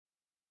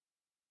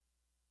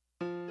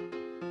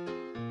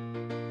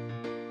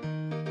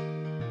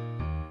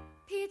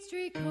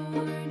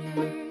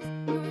Corners,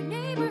 your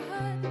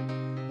neighborhood.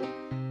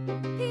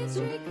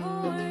 Peachtree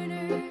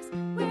Corners,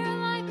 where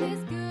life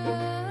is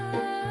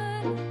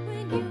good.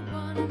 When you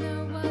want to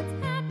know what's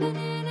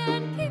happening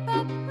and keep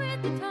up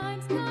with the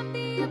times, come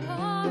be a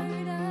part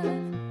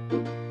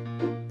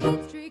of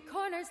Peachtree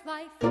Corners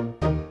Life.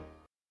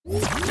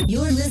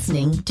 You're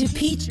listening to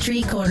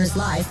Peachtree Corners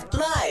Live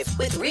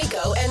with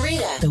Rico and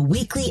Rita, the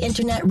weekly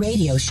internet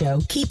radio show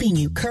keeping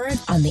you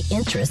current on the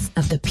interests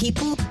of the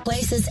people,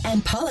 places,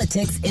 and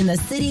politics in the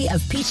city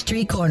of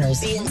Peachtree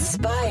Corners. Be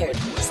inspired,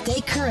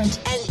 stay current,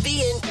 and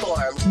be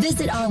informed.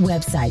 Visit our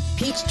website,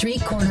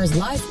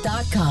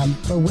 PeachtreeCornersLive.com,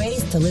 for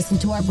ways to listen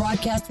to our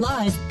broadcast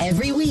live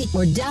every week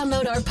or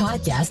download our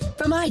podcast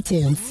from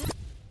iTunes.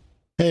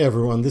 Hey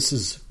everyone, this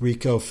is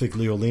Rico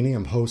Figliolini.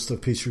 I'm host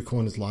of Peachtree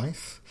Corners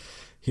Live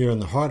here in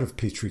the heart of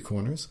Peachtree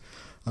Corners.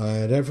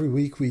 And every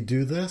week we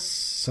do this.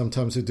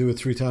 Sometimes we do it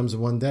 3 times in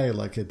one day,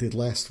 like I did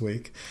last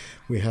week.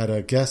 We had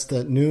a guest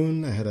at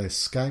noon. I had a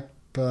Skype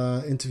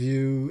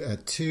interview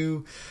at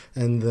 2,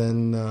 and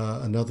then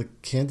another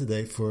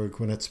candidate for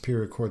Gwinnett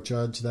Superior Court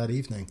judge that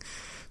evening.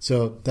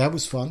 So that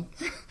was fun.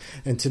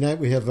 And tonight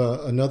we have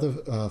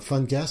another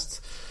fun guest,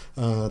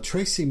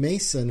 Tracy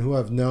Mason, who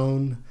I've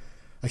known.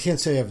 I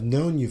can't say I've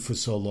known you for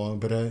so long,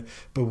 but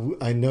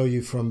I know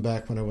you from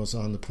back when I was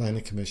on the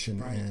Planning Commission.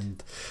 Right.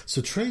 And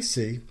so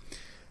Tracy,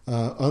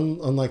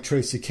 unlike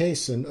Tracy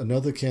Cason,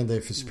 another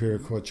candidate for Superior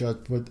Court judge,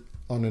 but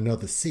on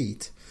another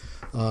seat,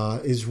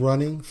 is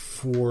running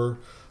for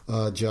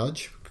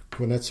judge,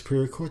 Gwinnett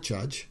Superior Court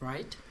judge.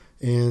 Right.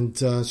 And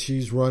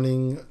she's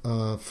running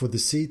for the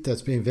seat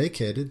that's being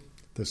vacated.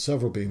 There's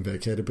several being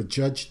vacated, but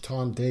Judge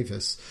Tom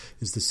Davis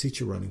is the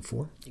seat you're running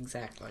for.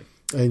 Exactly.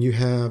 And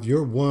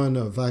you're one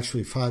of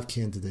actually 5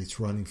 candidates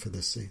running for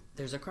this seat.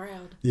 There's a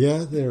crowd.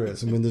 Yeah, there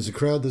is. I mean, there's a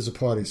crowd, there's a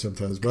party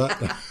sometimes.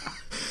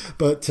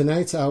 But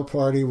tonight's our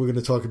party. We're going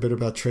to talk a bit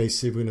about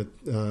Tracy. We're going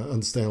to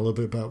understand a little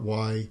bit about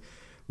why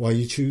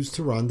you choose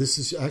to run. This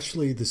is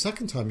actually the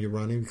second time you're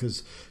running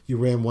because you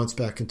ran once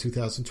back in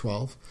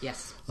 2012.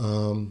 Yes.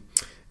 And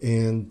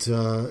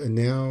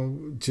now,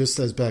 just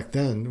as back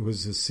then, it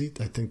was a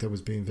seat, I think, that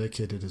was being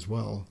vacated as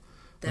well.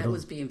 That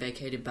was being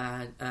vacated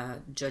by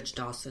Judge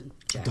Dawson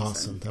Jackson.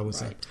 Dawson, that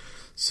was right. it.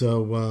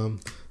 So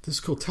this is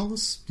cool. Tell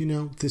us,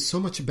 there's so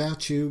much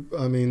about you.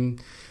 I mean,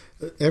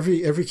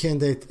 every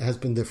candidate has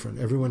been different.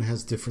 Everyone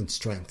has different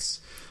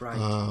strengths. Right.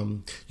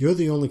 You're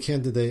the only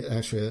candidate,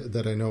 actually,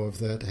 that I know of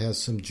that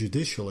has some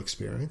judicial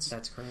experience.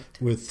 That's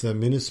correct. With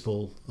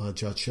municipal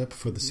judgeship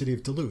for the city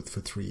of Duluth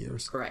for 3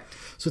 years. Correct.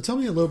 So tell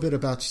me a little bit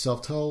about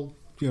yourself. Tell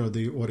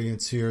the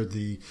audience here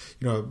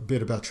a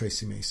bit about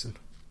Tracy Mason.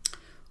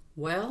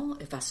 Well,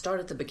 if I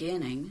start at the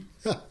beginning,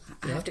 I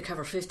have to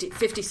cover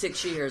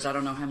 56 years. I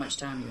don't know how much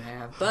time you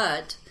have.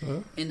 But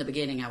in the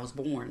beginning, I was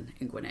born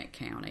in Gwinnett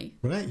County.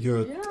 Right. You're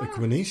a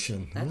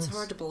Gwinnettian. That's yes.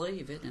 hard to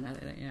believe, isn't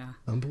it? Yeah.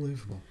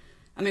 Unbelievable.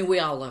 I mean, we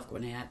all love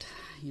Gwinnett.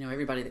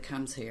 Everybody that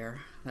comes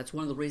here. That's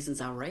one of the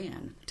reasons I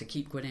ran, to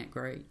keep Gwinnett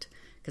great.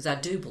 Because I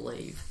do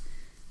believe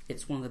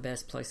it's one of the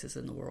best places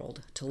in the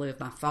world to live.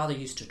 My father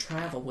used to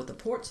travel with the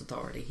Ports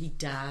Authority. He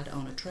died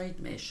on a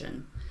trade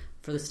mission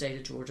for the state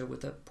of Georgia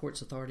with the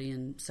Ports Authority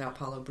in Sao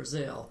Paulo,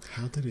 Brazil.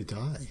 How did he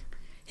die?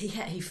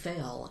 He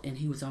fell, and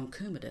he was on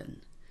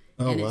Coumadin.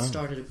 Oh, and wow. It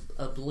started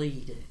a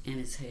bleed in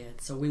his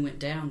head. So we went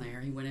down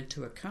there. He went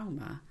into a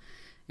coma,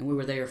 and we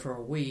were there for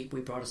a week.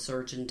 We brought a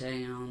surgeon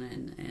down,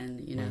 and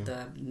wow.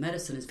 The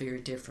medicine is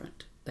very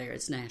different there.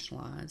 It's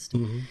nationalized.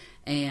 Mm-hmm.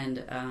 And,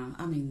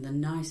 the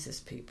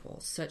nicest people,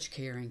 such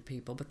caring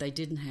people, but they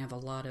didn't have a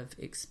lot of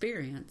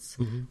experience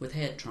with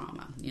head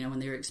trauma,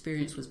 and their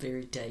experience was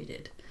very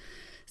dated.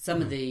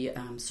 Some of the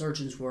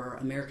surgeons were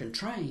American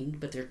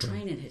trained, but their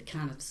training had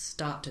kind of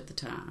stopped at the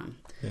time.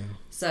 Yeah.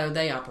 So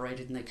they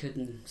operated and they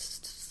couldn't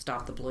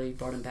stop the bleed,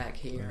 brought him back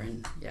here,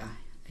 and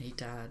he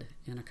died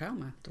in a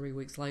coma 3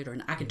 weeks later.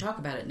 And I can talk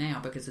about it now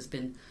because it's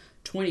been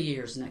 20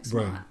 years next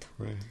month.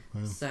 Right.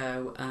 Wow.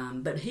 So,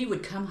 but he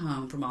would come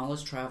home from all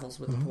his travels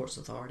with the Ports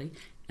Authority,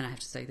 and I have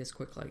to say this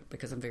quickly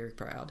because I'm very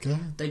proud.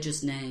 They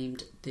just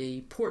named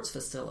the ports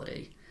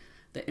facility,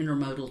 the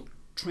intermodal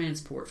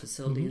transport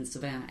facility in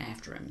Savannah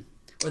after him.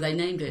 Or they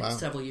named it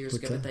several years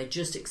ago, but they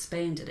just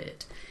expanded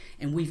it.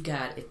 And we've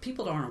got, if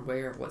people aren't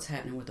aware of what's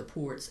happening with the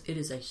ports, it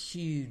is a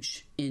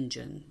huge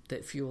engine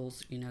that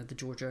fuels, the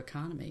Georgia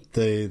economy.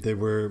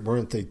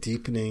 Weren't they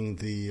deepening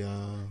the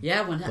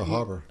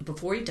harbor?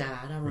 Before he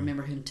died, I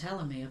remember him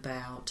telling me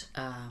about,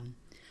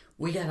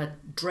 we got to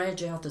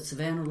dredge out the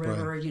Savannah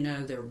River.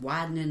 Right. They're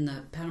widening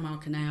the Panama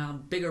Canal.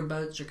 Bigger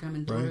boats are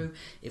coming through. Right.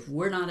 If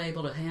we're not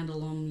able to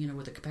handle them,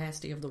 with the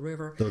capacity of the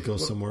river, they'll go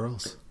somewhere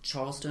else,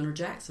 Charleston or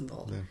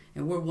Jacksonville.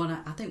 Yeah. And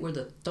I think we're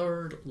the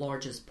 3rd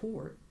largest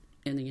port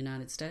in the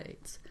United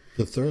States.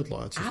 The 3rd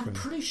largest. I'm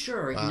pretty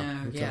sure.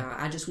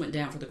 I just went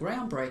down for the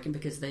groundbreaking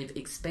because they've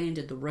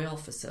expanded the rail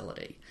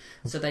facility.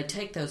 So they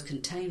take those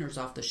containers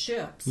off the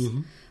ships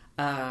in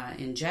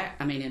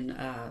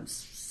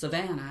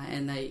Savannah,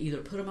 and they either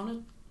put them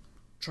on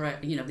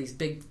these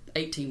big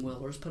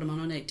 18-wheelers, put them on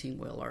an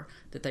 18-wheeler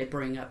that they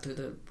bring up through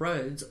the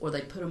roads, or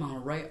they put them on a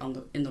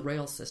rail in the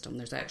rail system.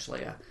 There's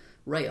actually a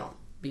rail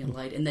being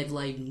laid, and they've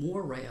laid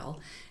more rail,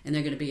 and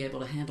they're going to be able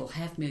to handle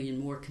 500,000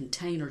 more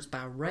containers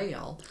by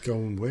rail.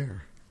 Going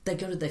where?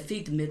 They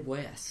feed the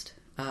Midwest.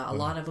 A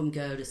lot of them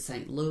go to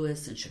St.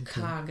 Louis and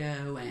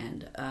Chicago,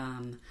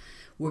 and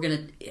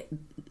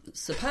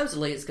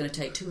supposedly it's going to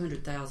take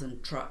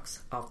 200,000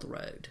 trucks off the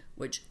road,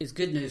 which is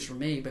good news for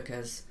me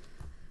because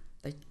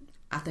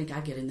I think I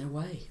get in their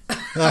way.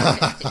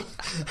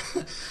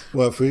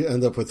 Well, if we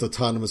end up with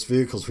autonomous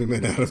vehicles, we may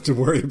not have to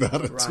worry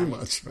about it too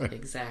much, right?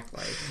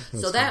 Exactly.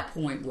 So that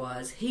point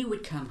was, he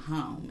would come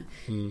home,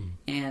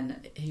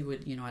 and he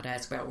would, I'd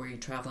ask about where you're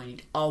traveling.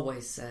 He'd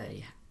always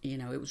say,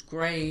 it was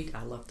great.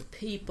 I love the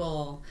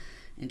people,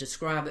 and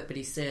describe it. But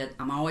he said,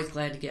 I'm always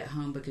glad to get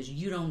home because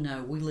you don't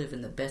know, we live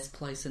in the best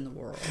place in the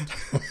world.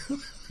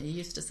 He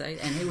used to say,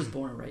 and he was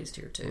born and raised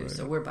here too,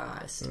 so we're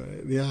biased.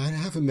 Right. Yeah, I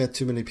haven't met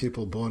too many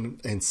people born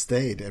and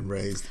stayed and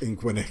raised in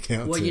Gwinnett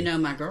County. Well,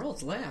 my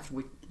girls left.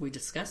 We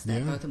discussed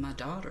that, both of my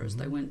daughters.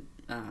 They went,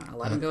 I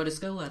let them go to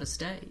school out of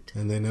state.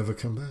 And they never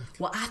come back.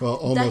 Well,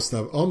 almost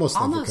never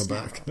come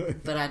back.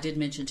 But I did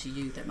mention to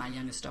you that my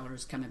youngest daughter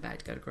is coming back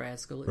to go to grad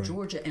school at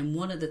Georgia, and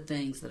one of the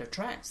things that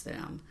attracts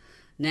them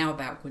now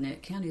about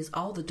Gwinnett County is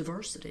all the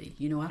diversity.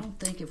 I don't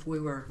think if we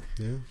were,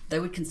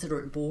 they would consider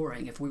it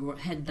boring if we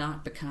had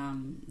not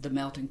become the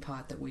melting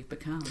pot that we've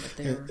become.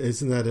 But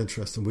isn't that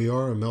interesting? We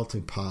are a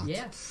melting pot.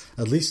 Yes.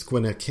 At least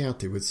Gwinnett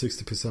County with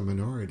 60%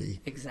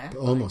 minority. Exactly.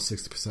 Almost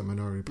 60%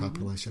 minority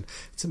population.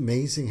 It's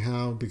amazing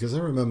how, because I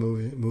remember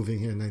moving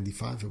here in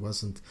 95, it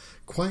wasn't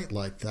quite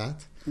like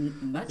that.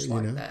 Much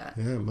like that.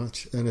 Yeah,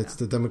 much. And it's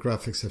the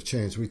demographics have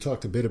changed. We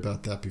talked a bit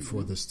about that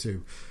before this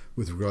too,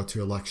 with regard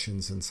to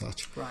elections and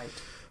such. Right.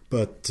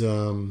 But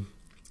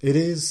it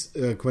is,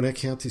 Gwinnett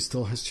County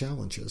still has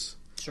challenges.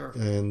 Sure.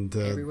 And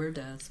everywhere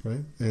does.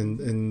 Right.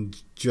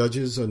 And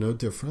judges are no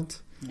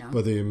different. No.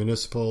 Whether you're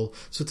municipal.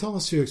 So tell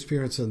us your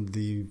experience on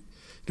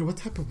what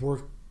type of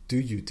work do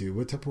you do?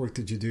 What type of work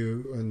did you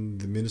do in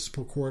the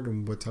municipal court,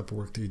 and what type of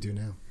work do you do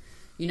now?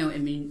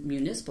 In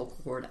municipal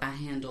court, I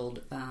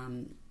handled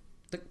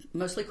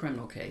mostly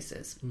criminal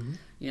cases.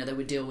 They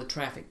would deal with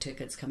traffic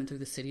tickets coming through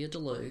the city of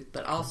Duluth,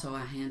 but also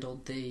I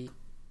handled the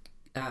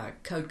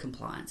code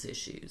compliance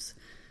issues.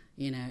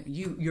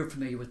 You're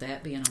familiar with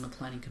that, being on the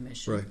planning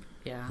commission. Right.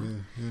 Yeah.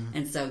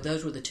 And so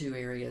those were the two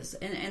areas,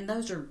 and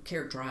those are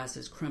characterized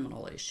as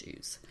criminal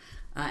issues.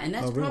 And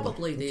that's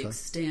probably the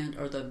extent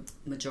or the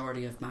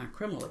majority of my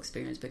criminal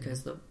experience,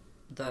 because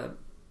the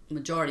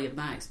majority of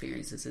my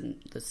experience is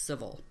in the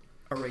civil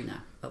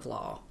arena of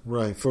law.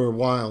 Right. For a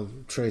while,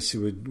 Tracy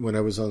when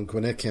I was on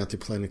Gwinnett County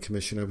Planning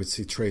Commission, I would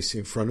see Tracy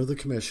in front of the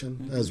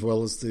commission, as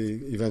well as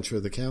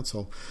eventually the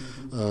council,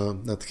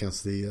 not the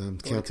council, the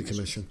county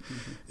commission.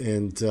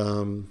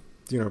 And,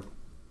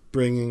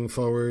 bringing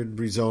forward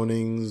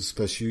rezonings,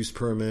 special use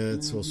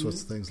permits, all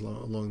sorts of things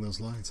along those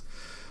lines.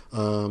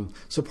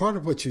 So part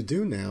of what you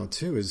do now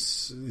too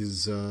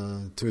is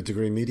to a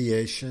degree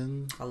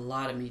Mediation. A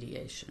lot of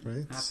mediation.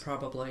 Right.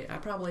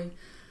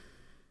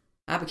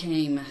 I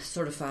became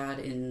certified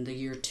in the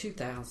year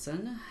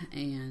 2000,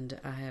 and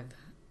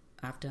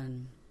I've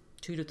done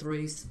 2 to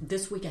 3.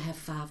 This week I have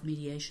 5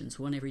 mediations,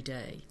 one every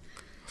day.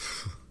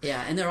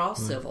 Yeah, and they're all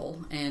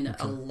civil, and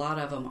a lot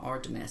of them are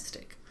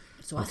domestic.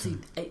 So I see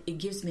it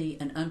gives me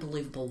an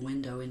unbelievable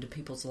window into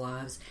people's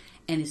lives,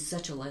 and it's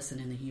such a lesson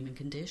in the human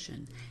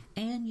condition.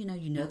 And you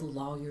know the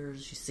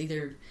lawyers, you see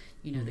their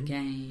the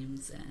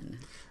games, and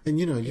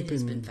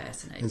it's been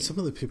fascinating. And some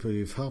of the people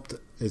you've helped,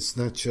 it's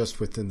not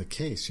just within the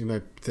case.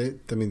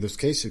 Those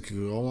cases could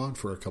go on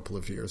for a couple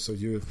of years, so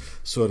you're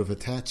sort of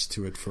attached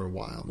to it for a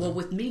while. Well,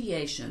 with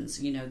mediations,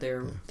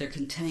 they're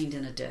contained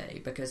in a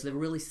day because they're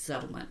really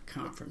settlement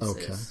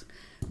conferences.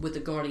 Okay. With the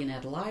guardian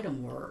ad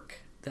litem work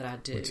that I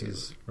do,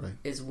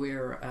 is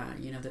where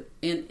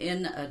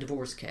in a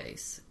divorce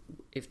case,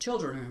 if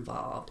children are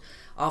involved,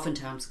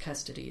 oftentimes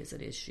custody is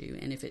at issue,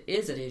 and if it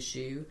is at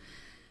issue,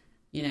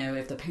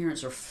 if the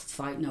parents are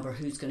fighting over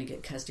who's going to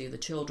get custody of the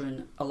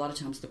children, a lot of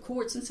times the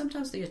courts and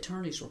sometimes the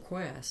attorneys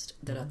request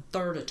that a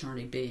third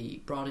attorney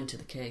be brought into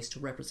the case to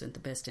represent the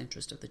best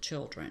interest of the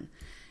children.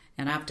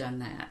 And I've done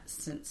that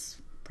since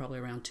probably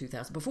around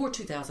 2000. Before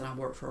 2000, I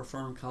worked for a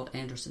firm called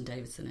Anderson,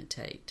 Davidson and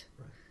Tate.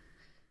 Right.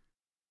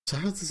 So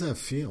how does that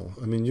feel?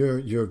 I mean,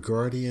 you're a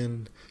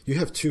guardian. You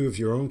have 2 of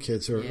your own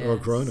kids who are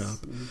grown up.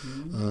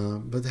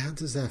 But how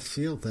does that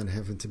feel then,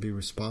 having to be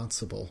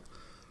responsible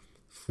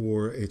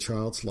for a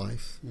child's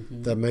life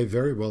that may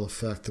very well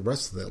affect the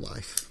rest of their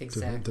life,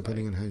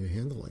 depending on how you're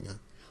handling it?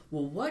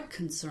 Well, what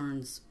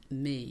concerns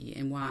me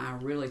and why I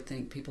really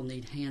think people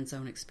need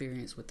hands-on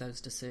experience with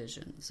those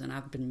decisions, and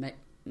I've been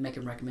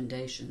making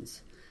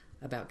recommendations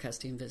about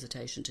custody and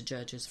visitation to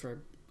judges for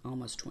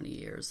almost 20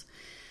 years,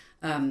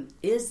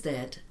 is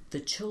that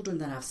the children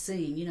that I've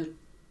seen,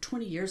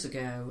 20 years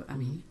ago, I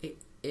mean,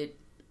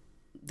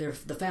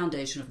 the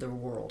foundation of their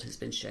world has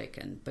been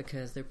shaken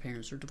because their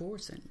parents are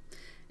divorcing.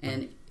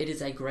 And it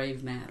is a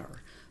grave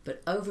matter.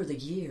 But over the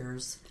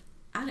years,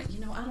 I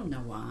don't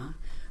know why,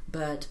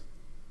 but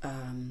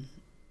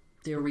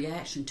their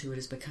reaction to it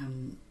has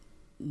become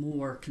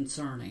more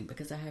concerning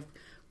because I have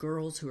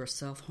girls who are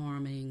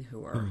self-harming,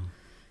 who are,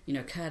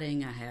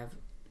 cutting. I have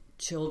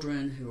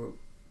children who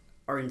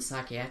are in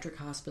psychiatric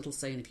hospitals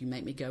saying, if you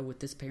make me go with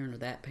this parent or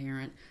that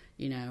parent,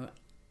 I'm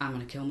going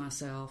to kill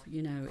myself.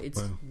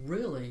 It's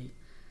really.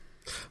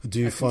 Do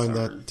you find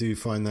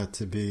that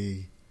to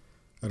be?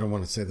 I don't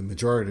want to say the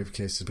majority of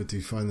cases, but do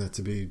you find that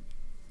to be,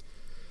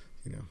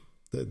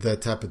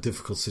 that type of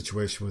difficult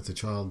situation with the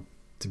child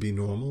to be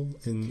normal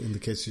in the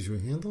cases you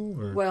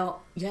handle? Or?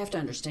 Well, you have to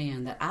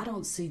understand that I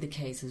don't see the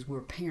cases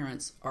where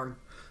parents are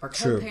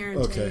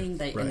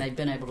co-parenting and they've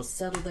been able to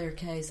settle their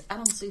case. I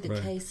don't see the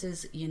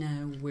cases,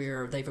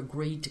 where they've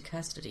agreed to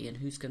custody and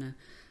who's going to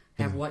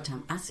have what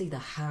time. I see the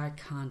high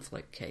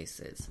conflict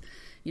cases,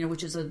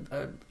 which is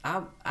I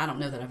don't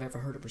know that I've ever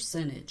heard a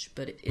percentage,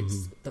 but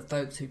it's the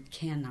folks who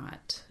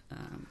cannot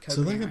co-parent.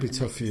 So that could be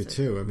tough for you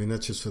too. I mean,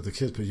 not just for the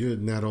kids, but you're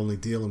not only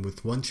dealing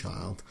with one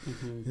child.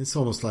 It's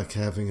almost like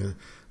having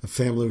a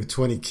family with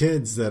 20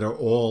 kids that are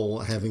all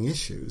having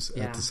issues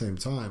at the same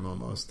time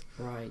almost.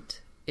 Right.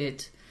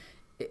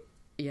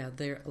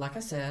 They're, like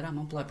I said, I'm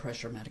on blood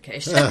pressure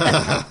medication.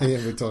 Yeah,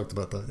 we talked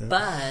about that. Yeah.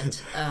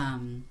 But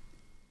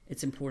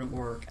it's important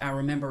work. I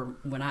remember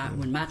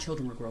when my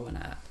children were growing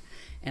up,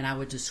 and I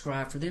would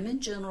describe for them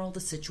in general the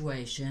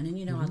situation,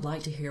 and I'd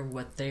like to hear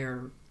what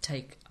their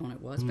take on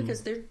it was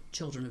because they're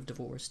children of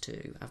divorce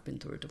too. I've been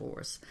through a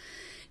divorce,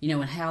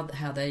 and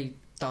how they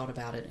thought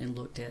about it and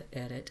looked at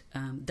it.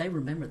 They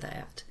remember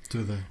that.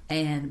 Do they?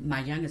 And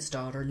my youngest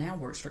daughter now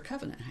works for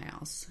Covenant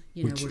House.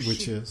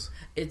 Which is?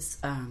 It's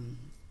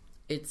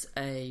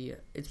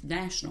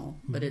national,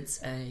 but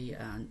it's a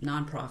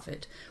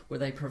nonprofit where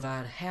they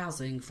provide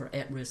housing for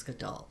at-risk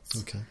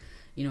adults. Okay.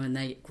 And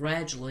they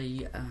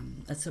gradually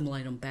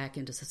assimilate them back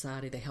into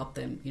society. They help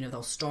them,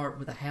 they'll start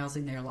with a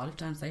housing there. A lot of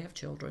times they have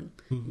children,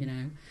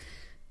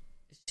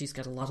 She's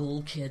got a lot of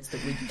little kids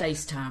that we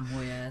FaceTime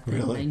with.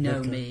 Really? And they know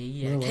Okay. me.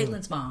 Yeah, Well,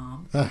 Caitlin's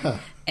mom.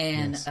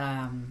 And Nice.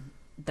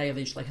 They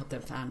eventually help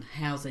them find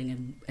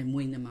housing and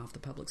wean them off the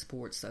public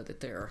sports so that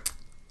they're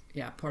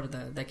part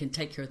of they can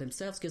take care of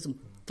themselves, gives them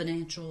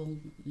financial,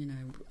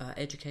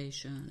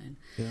 education.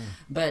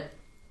 But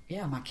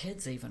my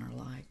kids even are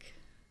like,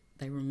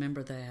 they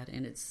remember that,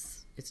 and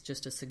it's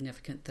just a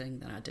significant thing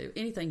that I do.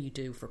 Anything you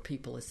do for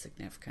people is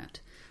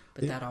significant,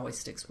 but that always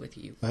sticks with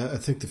you. I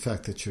think the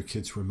fact that your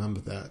kids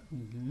remember that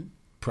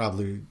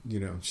probably,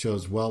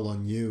 shows well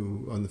on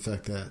you, on the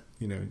fact that,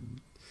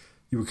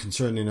 you were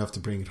concerned enough to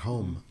bring it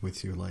home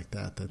with you like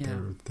that they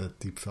were that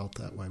deep felt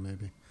that way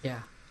maybe.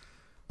 Yeah.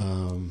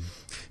 And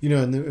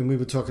we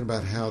were talking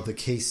about how the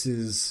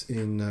cases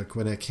in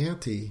Gwinnett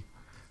County,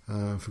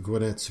 for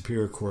Gwinnett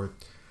Superior Court,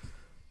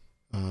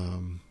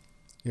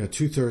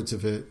 2/3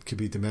 of it could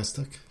be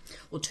domestic.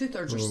 Well,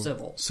 2/3 are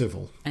civil.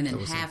 Civil. And then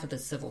half of the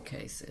civil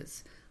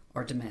cases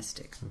are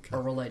domestic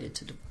or related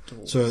to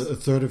divorce. So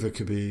 1/3 of it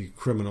could be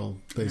criminal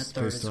based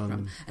on...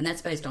 criminal. And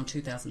that's based on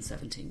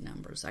 2017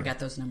 numbers. I got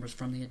those numbers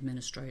from the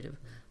administrative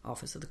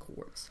office of the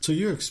courts. So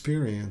your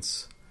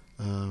experience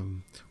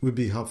would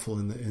be helpful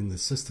in the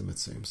system, it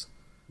seems.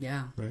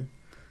 Yeah. Right?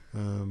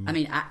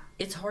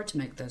 It's hard to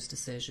make those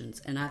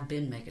decisions, and I've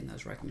been making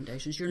those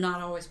recommendations. You're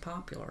not always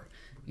popular.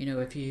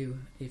 If you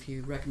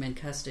recommend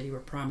custody or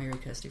primary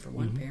custody for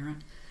one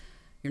parent,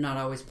 you're not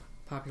always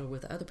popular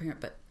with the other parent,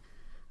 but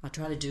I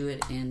try to do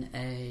it in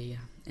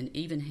an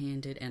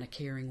even-handed and a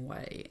caring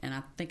way. And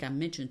I think I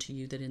mentioned to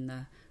you that in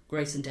the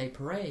Grayson Day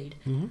Parade,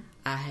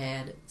 I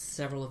had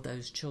several of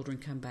those children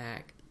come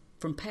back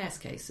from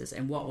past cases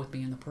and walk with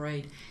me in the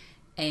parade.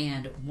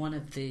 And one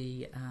of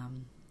the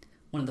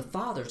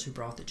fathers who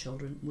brought the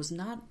children was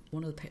not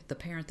one of the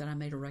parent that I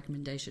made a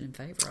recommendation in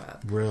favor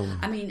of. Really?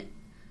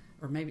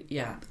 Or maybe,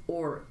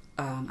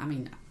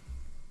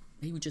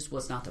 he just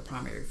was not the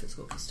primary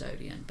physical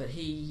custodian, but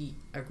he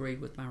agreed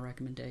with my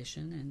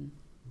recommendation and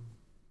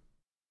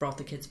brought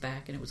the kids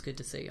back, and it was good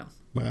to see them.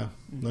 Wow,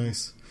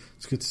 nice.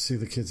 It's good to see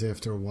the kids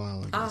after a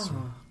while, I guess.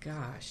 Oh,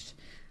 gosh.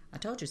 I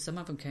told you, some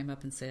of them came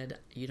up and said,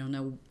 you don't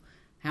know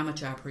how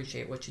much I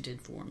appreciate what you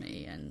did for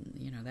me, and,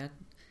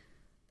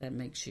 that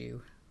makes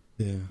you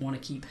want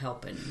to keep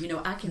helping.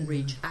 I can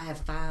reach, I have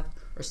 5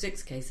 or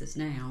 6 cases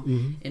now.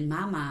 In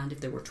my mind,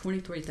 if there were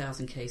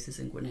 23,000 cases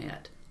in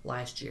Gwinnett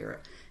last year,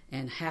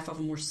 and half of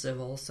them were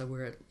civil, so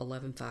we're at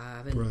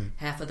 11,500, and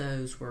half of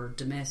those were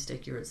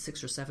domestic, you're at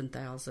 6,000 or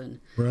 7,000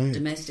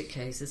 domestic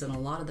cases, and a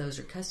lot of those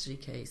are custody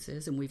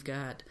cases, and we've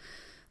got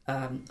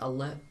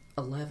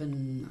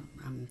 11,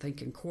 I'm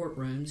thinking,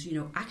 courtrooms.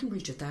 I can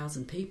reach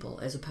 1,000 people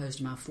as opposed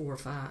to my 4 or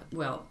 5.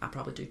 Well, I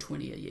probably do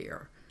 20 a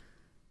year.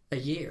 I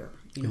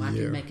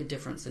can make a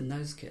difference in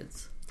those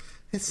kids.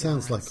 It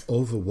sounds like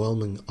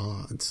overwhelming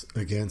odds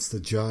against the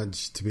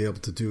judge to be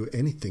able to do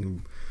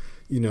anything,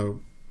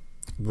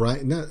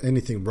 right, not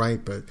anything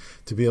right, but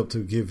to be able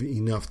to give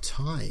enough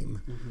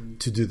time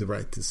to do the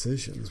right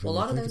decisions. Well, a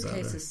lot of those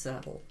cases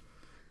settle.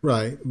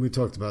 Right, we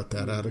talked about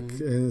that,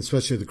 and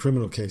especially the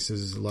criminal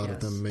cases. A lot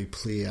of them may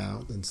plea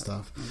out and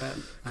stuff. About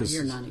I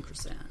hear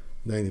 90%.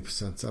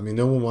 90%. I mean,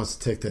 no one wants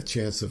to take that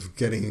chance of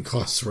getting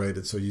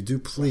incarcerated. So you do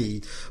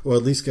plead, or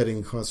at least getting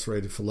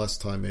incarcerated for less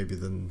time maybe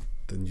than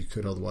you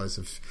could otherwise.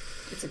 If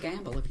It's a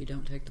gamble if you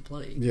don't take the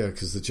plea. yeah,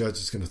 because the judge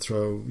is going to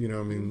throw.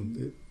 I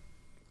mean,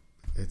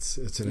 it's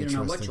an interesting. You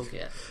don't know what you'll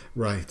get.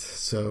 Right.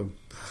 So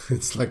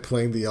it's like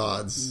playing the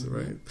odds,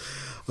 right?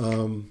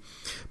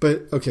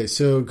 But okay,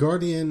 so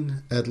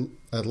guardian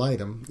ad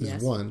litem is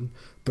Yes. one.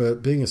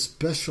 But being a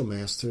special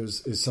master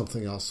is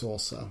something else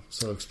also.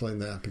 So explain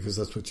that, because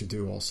that's what you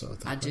do also. I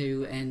think, I right?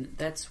 do, and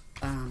that's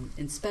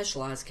in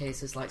specialized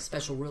cases like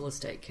special real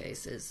estate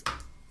cases.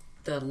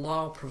 The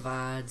law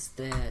provides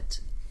that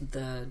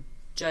the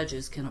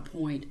judges can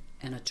appoint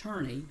an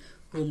attorney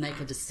who will make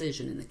a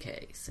decision in the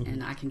case.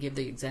 And I can give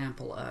the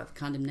example of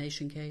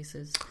condemnation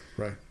cases.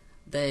 Right.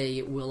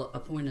 They will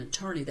appoint an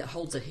attorney that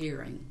holds a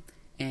hearing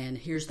and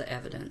hears the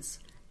evidence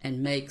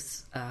and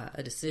makes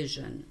a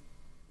decision,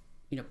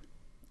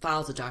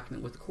 files a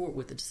document with the court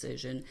with the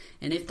decision,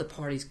 and if the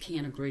parties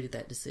can't agree to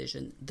that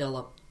decision,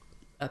 they'll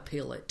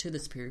appeal it to the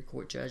Superior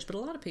Court judge. But a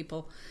lot of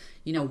people,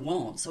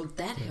 won't, so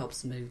that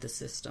helps move the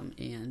system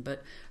in.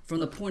 But from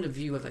the point of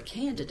view of a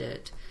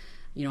candidate,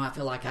 I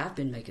feel like I've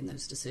been making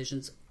those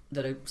decisions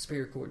that a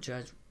Superior Court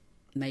judge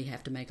may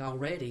have to make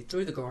already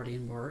through the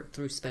guardian work,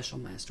 through special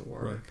master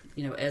work,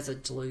 as a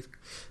Duluth.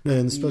 No,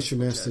 and the special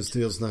municipal masters judge.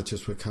 deals not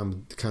just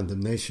with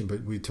condemnation,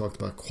 but we talked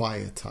about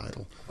quiet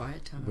title.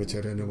 Quiet time. Which I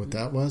didn't know what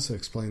that was.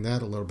 Explain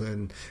that a little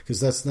bit, because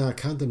that's not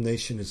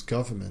condemnation is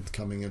government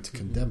coming in to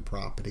condemn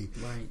property,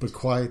 Right. but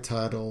quiet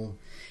title.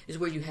 Is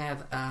where you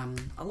have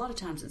a lot of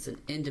times it's an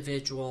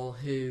individual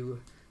who,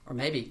 or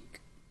maybe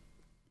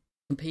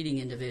competing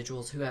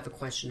individuals who have a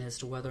question as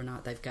to whether or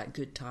not they've got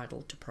good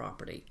title to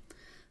property.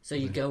 So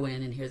you go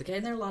in and hear the case,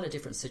 and there are a lot of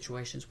different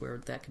situations where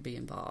that could be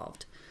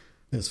involved.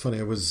 It's funny.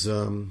 I was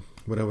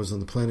when I was on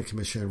the planning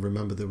commission. I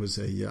remember there was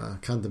a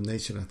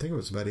condemnation. I think it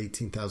was about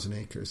 18,000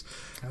 acres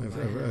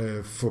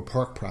for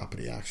park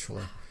property.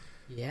 Actually,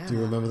 Yeah. do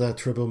you remember that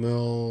Tribble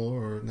Mill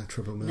or not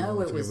Tribble Mill? No,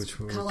 I it forget was which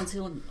one Collins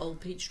Hill and Old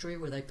Peachtree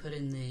where they put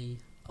in the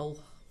old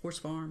horse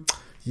farm.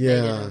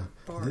 Yeah, Made it a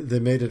park. they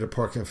made it a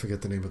park. I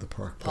forget the name of the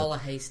park. but- Paula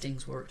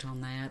Hastings worked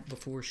on that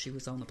before she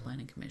was on the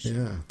planning commission.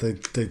 Yeah,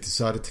 they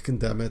decided to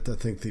condemn it. I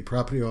think the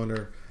property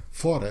owner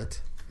fought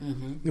it.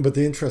 Mm-hmm. But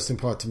the interesting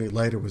part to me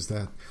later was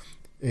that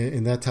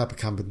in that type of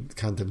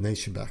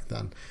condemnation back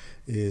then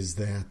is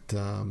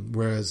that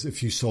whereas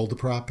if you sold the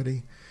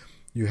property,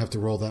 you have to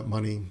roll that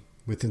money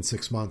within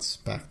 6 months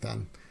back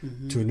then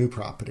to a new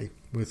property.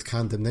 With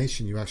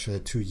condemnation, you actually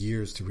had 2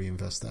 years to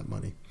reinvest that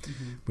money,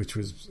 which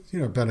was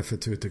a benefit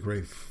to a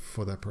degree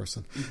for that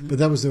person. But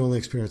that was the only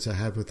experience I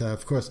had with that.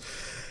 Of course,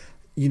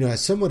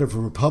 as somewhat of a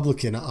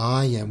Republican,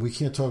 I am. We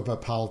can't talk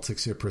about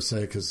politics here per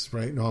se because,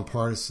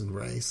 nonpartisan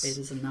race. It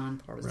is a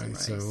nonpartisan Right,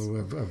 race.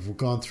 so I've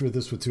gone through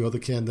this with 2 other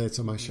candidates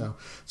on my show.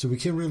 So we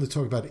can't really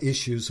talk about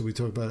issues. So we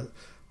talk about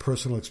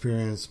personal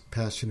experience,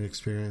 passionate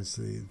experience,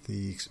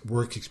 the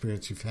work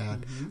experience you've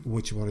had,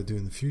 what you want to do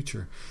in the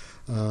future.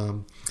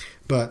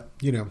 But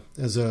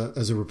as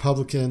a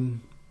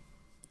Republican,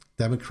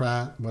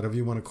 Democrat, whatever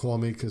you want to call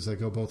me, because I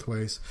go both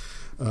ways.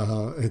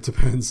 It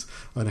depends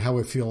on how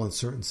I feel on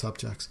certain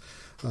subjects.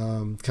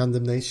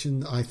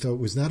 Condemnation, I thought,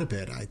 was not a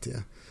bad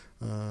idea.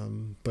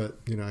 But,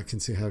 I can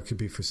see how it could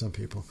be for some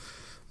people.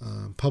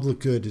 Public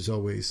good is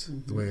always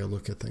the way I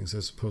look at things,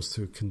 as opposed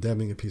to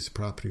condemning a piece of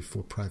property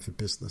for private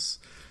business.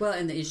 Well,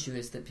 and the issue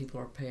is that people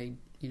are paid,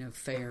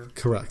 fair.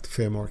 Correct.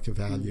 Fair market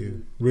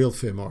value. Real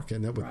fair market.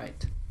 And that what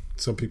Right.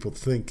 some people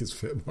think is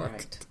fair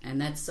market. Right.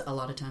 And that's a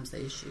lot of times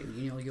the issue.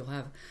 You'll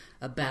have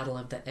a battle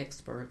of the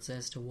experts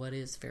as to what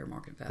is fair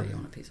market value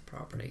on a piece of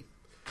property.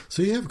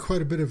 So you have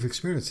quite a bit of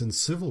experience in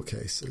civil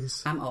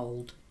cases. I'm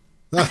old.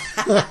 I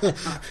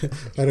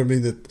don't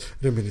mean it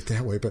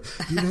that way, but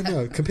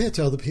no. Compared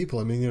to other people,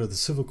 I mean, the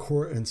civil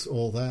court and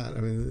all that. I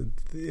mean,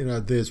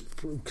 there's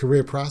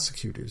career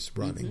prosecutors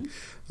running,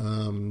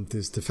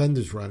 there's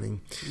defenders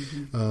running.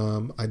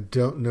 I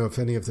don't know if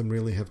any of them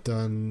really have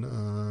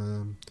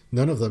done.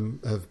 None of them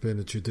have been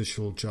a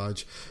judicial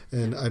judge,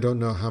 and I don't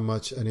know how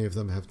much any of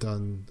them have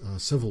done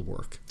civil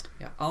work.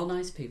 Yeah, all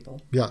nice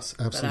people. Yes,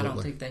 absolutely. But I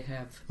don't think they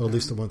have. Well, at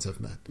least the ones I've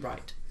met.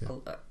 Right. Yeah.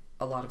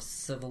 A lot of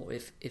civil,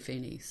 if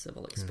any,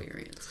 civil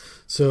experience.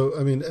 So,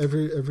 I mean,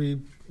 every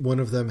one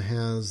of them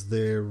has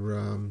their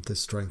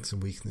strengths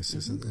and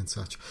weaknesses and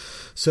such.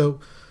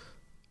 So,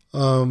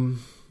 one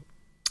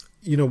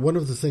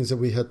of the things that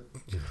we had,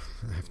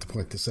 I have to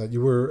point this out.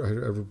 You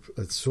were,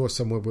 I saw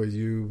somewhere where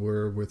you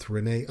were with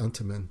Renee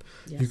Unterman.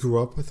 Yes. You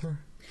grew up with her?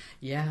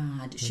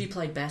 Yeah, she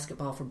played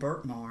basketball for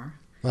Berkmar,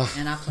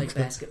 and I played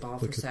basketball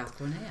for South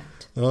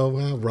Gwinnett. Oh,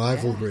 wow.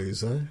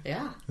 Rivalries, huh?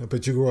 Yeah.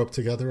 But you grew up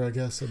together, I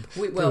guess?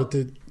 She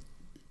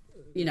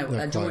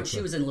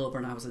was in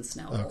Lilburn, I was in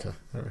Snellville. Okay,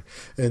 all right.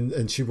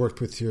 And she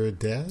worked with your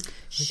dad?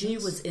 She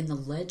was in the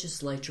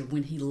legislature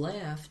when he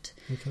left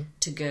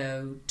to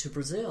go to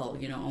Brazil,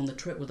 on the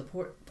trip with the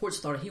Ports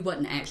Authority. He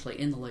wasn't actually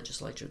in the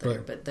legislature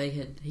there, Right. but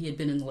he had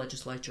been in the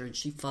legislature, and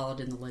she followed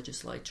in the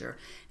legislature.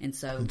 And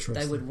so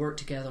they would work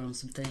together on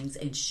some things.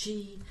 And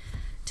she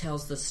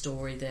tells the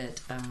story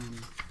that,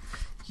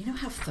 you know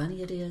how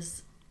funny it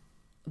is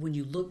when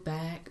you look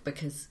back,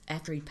 because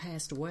after he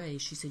passed away,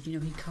 she said, you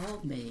know, he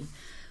called me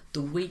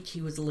the week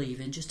he was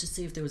leaving just to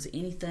see if there was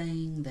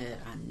anything that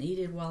I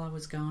needed while I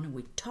was gone, and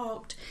we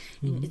talked.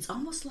 And it's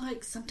almost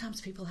like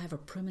sometimes people have a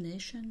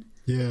premonition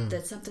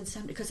that something's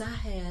happening. Because I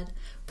had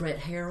Brett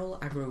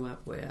Harrell, I grew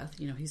up with,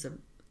 you know, he's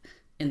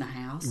in the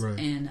house, right.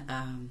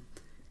 And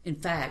in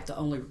fact, the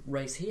only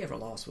race he ever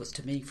lost was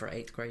to me for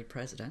 8th grade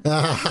president.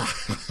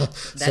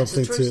 That's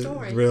a true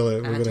story. Really,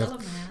 I tell him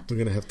that. We're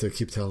going to have to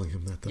keep telling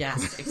him that. Though.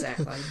 Yes,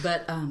 exactly.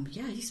 But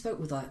yeah, he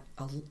spoke with a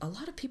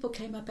lot of people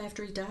came up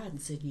after he died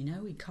and said, you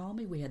know, he called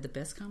me. We had the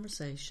best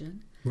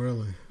conversation.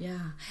 Really?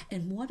 Yeah.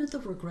 And one of the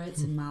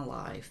regrets in my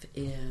life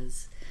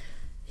is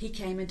he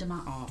came into my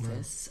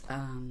office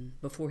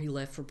before he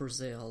left for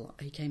Brazil.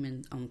 He came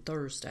in on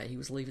Thursday. He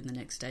was leaving the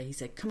next day. He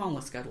said, come on,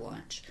 let's go to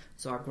lunch.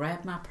 So I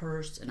grabbed my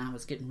purse, and I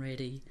was getting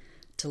ready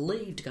to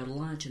leave to go to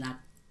lunch. And I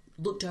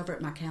looked over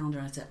at my calendar,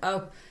 and I said,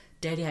 oh,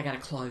 Daddy, I got a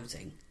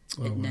closing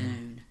at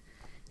noon.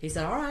 He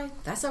said, all right,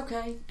 that's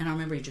okay. And I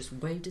remember he just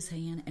waved his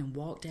hand and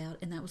walked out.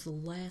 And that was the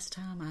last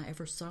time I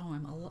ever saw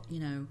him,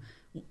 you know,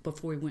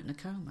 before he went in a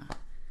coma.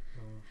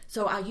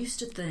 So I used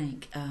to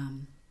think...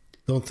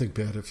 don't think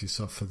bad of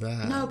yourself for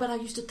that. No, but I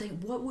used to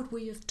think, what would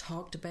we have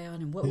talked about,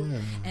 and what? Yeah.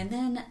 And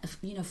then,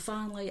 you know,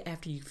 finally,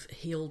 after you've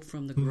healed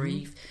from the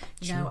grief,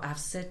 you know, I've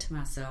said to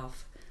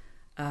myself,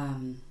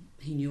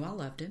 he knew I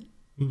loved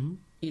him,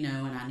 you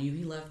know, and I knew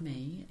he loved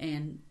me,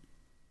 and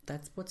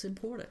that's what's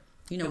important.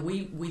 You know,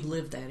 we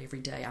live that every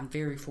day. I'm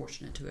very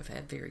fortunate to have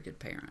had very good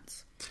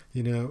parents.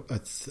 You know,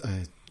 that's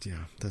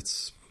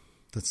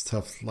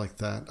tough like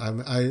that.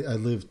 I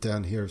lived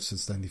down here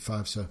since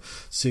 '95, so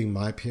seeing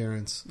my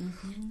parents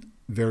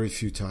very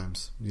few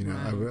times. You know,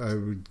 right. I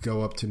would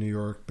go up to New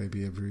York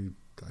maybe every,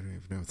 I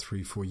don't even know,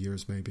 3-4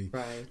 years maybe.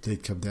 Right.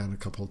 They'd come down a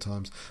couple of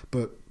times,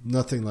 but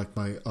nothing like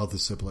my other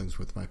siblings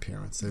with my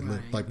parents. They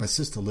lived, like my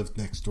sister lived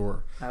next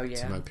door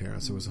to my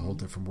parents. It was a whole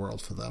different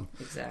world for them.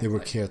 Exactly. They were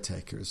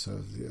caretakers,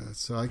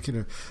 so I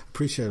can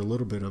appreciate a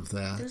little bit of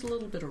that. There's a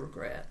little bit of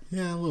regret.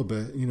 Yeah, a little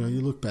bit. You know,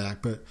 you look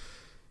back, but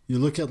you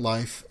look at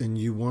life and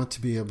you want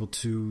to be able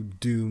to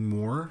do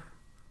more.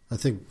 I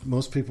think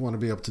most people want to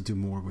be able to do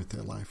more with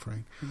their life,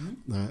 right?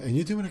 And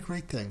you're doing a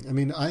great thing. I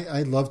mean,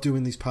 I love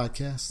doing these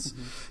podcasts,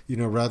 you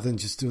know, rather than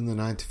just doing the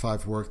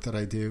 9-to-5 work that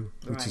I do,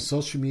 which is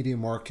social media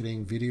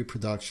marketing, video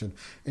production,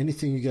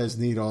 anything you guys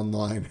need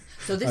online.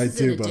 So this is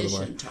in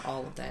addition to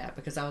all of that,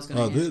 because I was going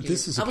to ask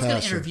you. I was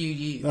going to interview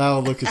you. Oh,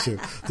 look at you.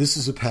 This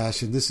is a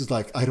passion. This is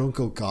like, I don't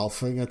go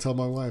golfing. I tell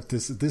my wife,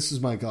 this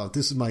is my golf.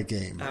 This is my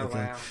game. Oh,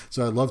 wow.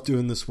 So I love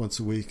doing this once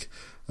a week.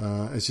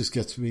 It just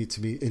gets me to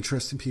be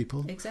interesting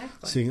people.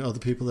 Exactly. Seeing other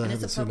people that I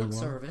haven't seen in a while. It's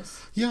a public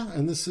service. Yeah,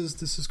 and this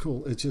is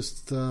cool. It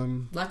just...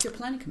 like your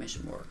planning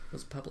commission work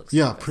was public service.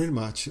 Yeah, pretty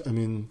much. I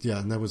mean, yeah,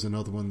 and that was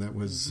another one that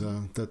was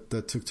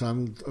that took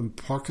time.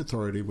 Park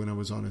Authority, when I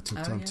was on it,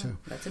 took time too.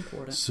 That's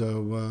important.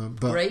 So,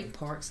 but great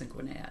parks in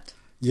Gwinnett.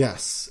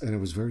 Yes, and I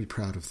was very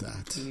proud of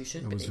that. You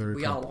should be.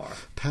 We proud. All are.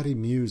 Patty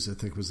Muse, I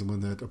think, was the one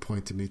that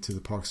appointed me to the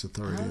Parks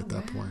Authority at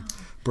that point.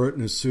 Bert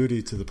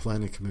Nasuti to the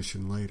Planning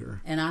Commission later.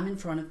 And I'm in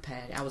front of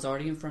Patty. I was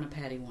already in front of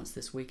Patty once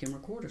this week in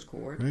Recorder's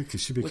Court. Right,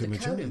 because she became a judge.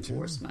 With the code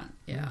enforcement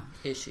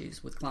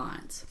issues with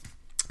clients.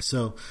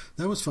 So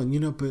that was fun. You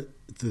know, but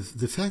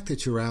the fact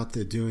that you're out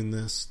there doing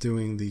this,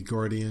 doing the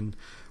Guardian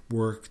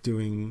work,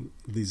 doing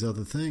these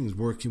other things,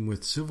 working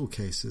with civil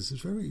cases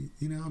is very,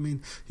 you know, I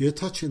mean, you're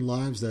touching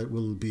lives that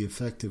will be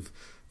effective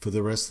for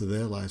the rest of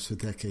their lives for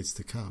decades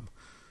to come.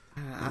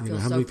 I feel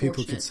how so many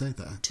people fortunate can say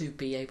that? To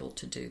be able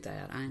to do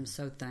that. I am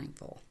so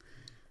thankful.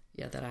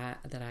 Yeah, that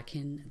I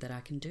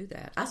can do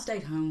that. I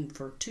stayed home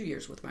for 2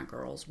 years with my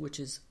girls, which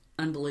is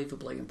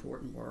unbelievably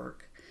important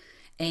work.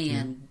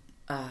 And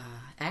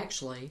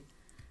actually,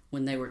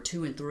 when they were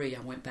 2 and 3,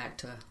 I went back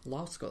to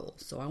law school.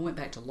 So I went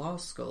back to law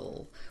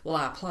school. Well,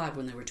 I applied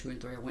when they were 2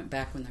 and 3. I went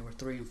back when they were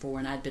 3 and 4,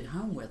 and I'd been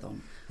home with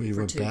them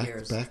for 2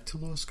 years. Back to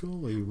law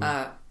school, or you went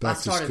I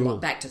started to school?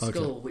 Back to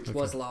school, which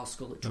was law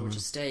school at Georgia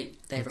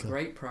State. They have a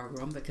great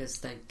program because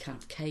they kind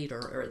of cater,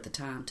 or at the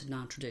time, to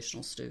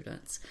non-traditional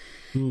students.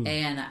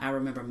 And I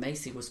remember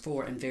Macy was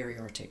 4 and very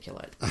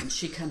articulate. And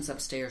she comes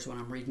upstairs when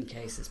I'm reading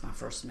cases my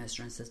first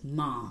semester and says,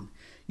 "Mom,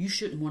 you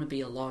shouldn't want to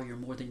be a lawyer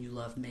more than you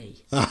love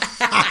me."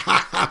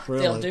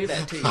 Really? They'll do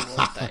that to you,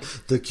 won't they?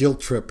 The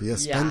guilt trip,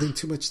 spending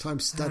too much time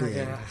studying.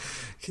 Yeah.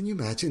 Can you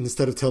imagine,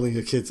 instead of telling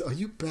your kids, "Are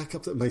you back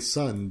up?" My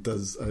son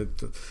does.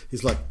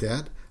 He's like,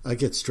 "Dad, I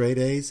get straight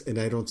A's and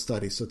I don't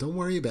study, so don't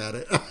worry about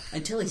it."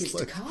 Until he gets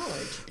to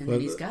college, and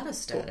then he's got to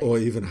study. Or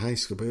even high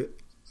school. But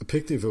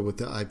Picnickville with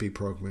the IB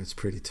program, it's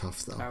pretty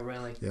tough, though. Oh,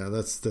 really? Yeah,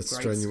 that's great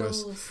strenuous.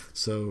 Schools.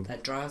 So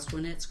that drives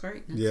Gwinnett's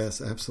greatness.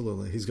 Yes,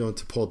 absolutely. He's going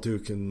to Paul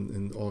Duke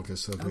in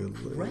August, so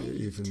great.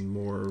 Even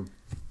more.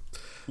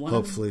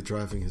 Hopefully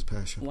driving his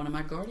passion. One of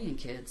my guardian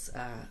kids,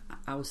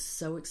 I was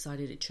so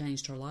excited it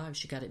changed her life.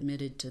 She got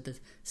admitted to the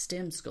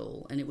STEM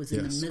school, and it was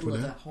in the middle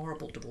of a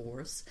horrible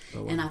divorce.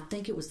 Oh, wow. And I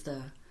think it was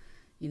the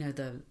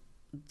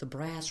the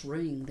brass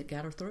ring that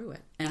got her through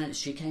it. And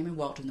she came and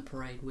walked in the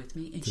parade with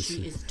me, and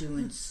she is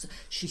doing.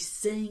 She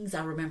sings.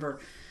 I remember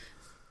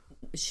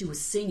she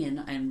was singing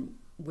and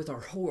with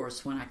her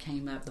horse when I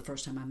came up the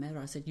first time I met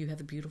her. I said, "You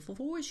have a beautiful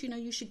voice. You know,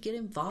 you should get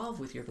involved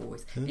with your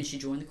voice." And she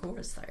joined the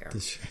chorus there.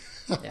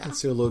 Yeah.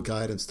 So a little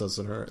guidance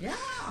doesn't hurt. Yeah.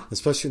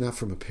 Especially not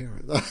from a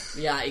parent.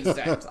 Yeah,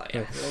 exactly.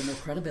 Yeah. A little more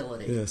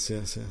credibility. Yes.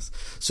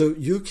 So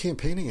you're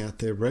campaigning out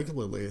there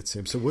regularly, it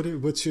seems. So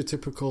what's your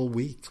typical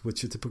week?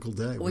 What's your typical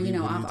day? Well,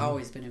 I've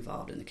always been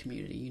involved in the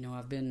community.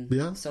 I've been...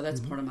 Yeah? So that's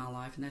part of my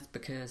life, and that's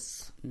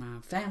because my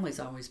family's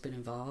always been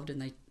involved,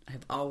 and they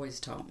have always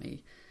taught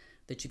me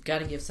that you've got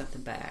to give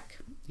something back.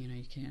 You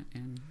can't...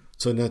 And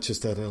so not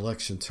just at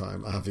election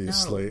time,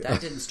 obviously. No,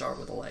 that didn't start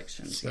with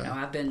elections.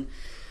 Yeah.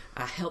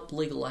 I helped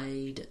Legal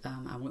Aid.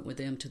 I went with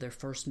them to their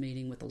first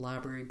meeting with the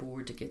library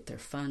board to get their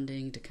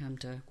funding to come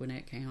to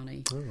Gwinnett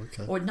County. Oh,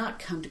 okay. Or not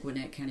come to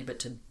Gwinnett County, but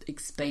to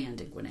expand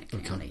in Gwinnett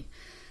County.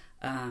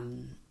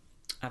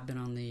 I've been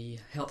on the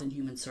Health and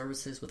Human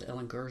Services with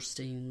Ellen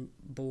Gerstein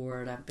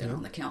board. I've been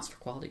on the Council for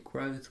Quality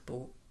Growth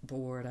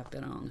board. I've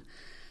been on...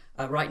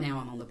 right now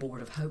I'm on the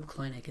board of Hope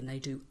Clinic, and they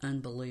do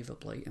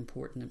unbelievably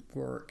important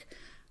work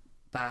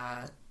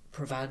by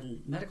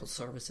providing medical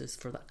services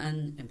for the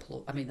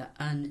the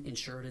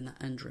uninsured and the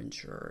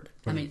underinsured.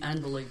 Right.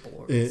 Unbelievable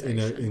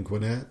organization. In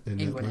Gwinnett?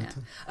 In Gwinnett.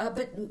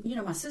 But,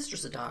 my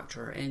sister's a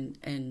doctor,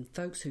 and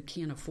folks who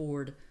can't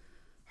afford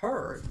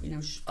her,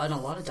 and a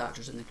lot of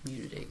doctors in the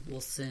community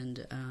will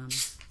send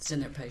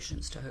their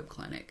patients to Hope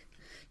Clinic.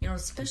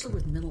 Especially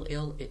with mental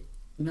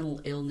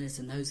illness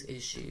and those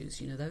issues.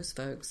 Those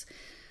folks...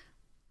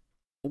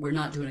 We're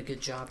not doing a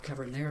good job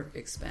covering their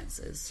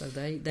expenses, so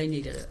they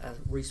need a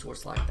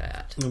resource like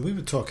that. And we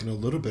were talking a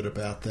little bit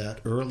about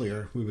that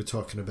earlier. We were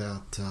talking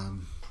about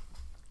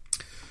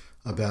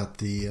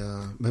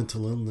the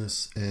mental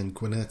illness and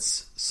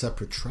Gwinnett's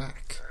separate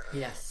track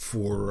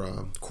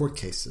for court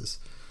cases.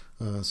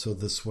 So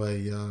this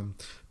way,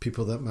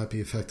 people that might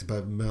be affected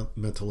by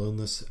mental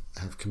illness,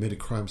 have committed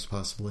crimes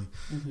possibly,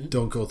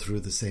 don't go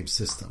through the same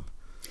system.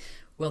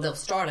 Well, they'll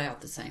start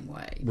out the same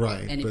way.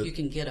 Right. And if you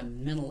can get a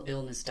mental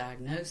illness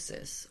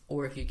diagnosis,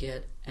 or if you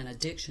get an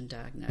addiction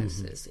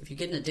diagnosis, if you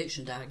get an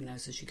addiction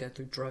diagnosis, you go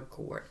through drug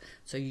court.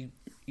 So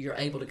you're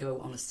able to go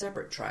on a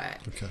separate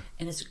track. Okay.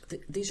 And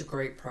these are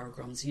great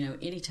programs.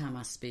 Anytime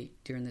I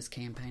speak during this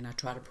campaign, I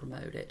try to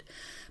promote it,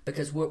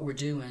 because what we're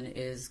doing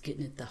is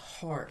getting at the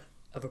heart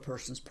of a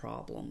person's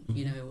problem,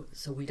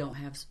 so we don't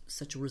have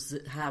such a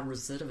high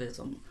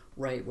recidivism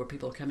rate where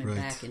people are coming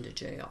back into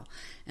jail.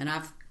 And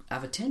I've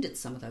attended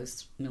some of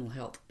those mental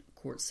health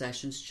court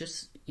sessions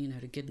just,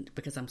 to get,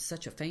 because I'm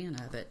such a fan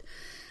of it,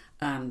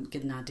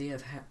 get an idea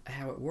of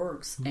how it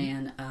works.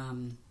 And,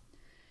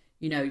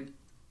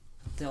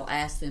 they'll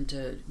ask them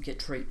to get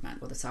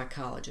treatment with a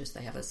psychologist.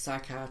 They have a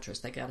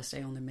psychiatrist. They got to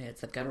stay on their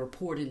meds. They've got to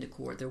report into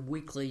court their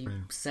weekly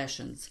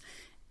sessions.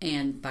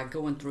 And by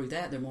going through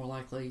that, they're more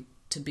likely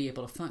to be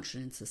able to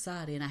function in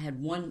society. And I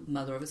had one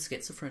mother of a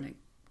schizophrenic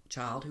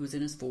child who was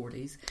in his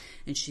 40s,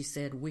 and she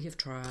said, "We have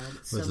tried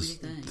many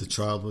things." The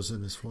child was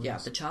in his 40s? Yeah,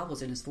 the child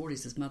was in his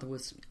 40s. His mother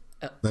was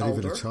not older.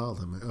 Even a child.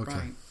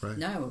 Okay, right.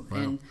 No, wow.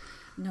 And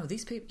no,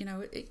 these people,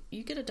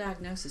 you get a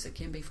diagnosis, it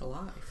can be for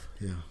life.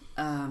 Yeah.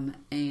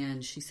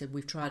 And she said,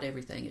 "We've tried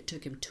everything. It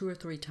took him 2 or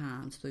 3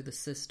 times through the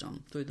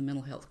system, through the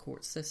mental health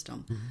court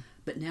system,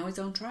 but now he's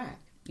on track.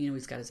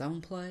 He's got his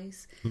own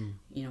place.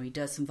 He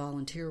does some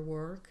volunteer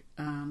work,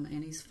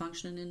 and he's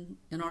functioning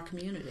in our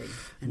community,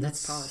 and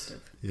that's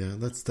positive." Yeah,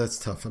 that's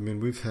tough.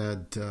 We've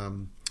had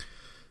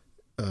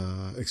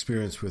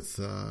experience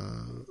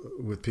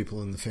with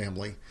people in the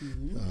family,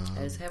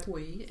 as have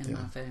we in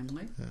my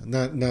family.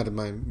 Not in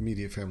my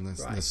immediate family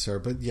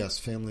necessarily, but yes,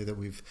 family that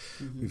we've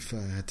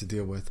had to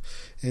deal with,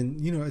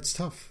 and it's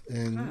tough.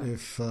 And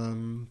if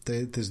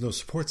there's no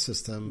support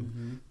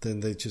system, then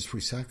they just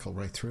recycle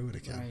right through it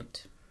again.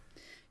 Right.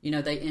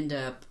 They end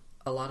up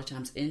a lot of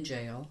times in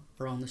jail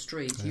or on the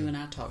streets. Yeah. You and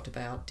I talked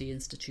about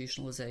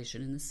deinstitutionalization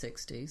in the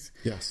 60s.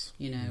 Yes.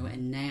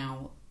 And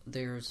now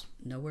there's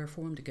nowhere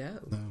for them to go.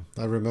 No.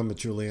 I remember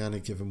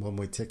Giuliani giving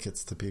one-way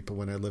tickets to people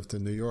when I lived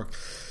in New York.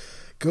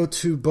 Go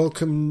to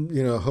Bochum,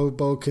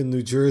 Hoboken,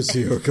 New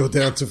Jersey, or go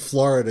down to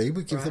Florida. He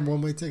would give them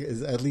one-way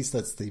tickets. At least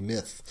that's the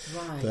myth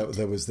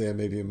that was there.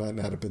 Maybe it might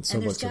not have been so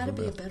much of a myth. And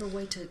there's got to be a better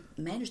way to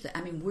manage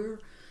that.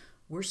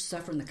 We're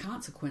suffering the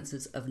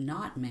consequences of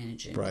not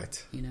managing,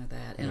 that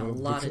in a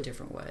lot of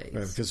different ways.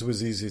 Right, because it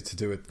was easy to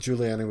do it.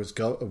 Giuliani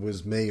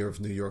was mayor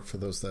of New York, for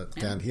those that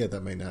down here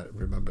that may not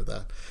remember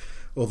that.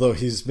 Although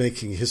he's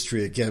making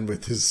history again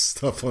with his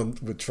stuff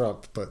with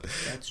Trump, but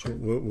that's true.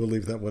 We'll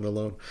leave that one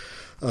alone.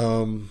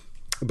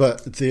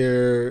 But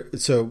the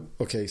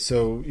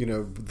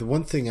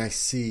one thing I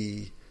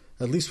see,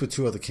 at least with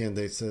 2 other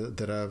candidates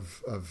that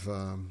I've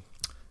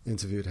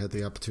interviewed, had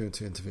the opportunity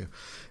to interview,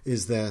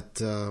 is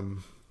that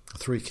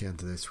 3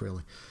 candidates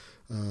really,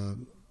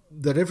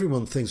 that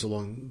everyone thinks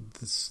along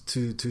this,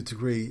 to a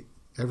degree,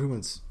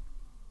 everyone's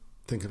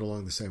thinking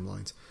along the same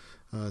lines.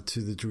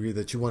 to the degree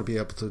that you want to be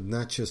able to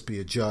not just be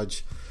a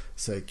judge,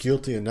 say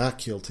guilty or not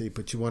guilty,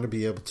 but you want to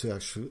be able to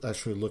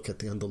actually look at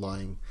the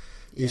underlying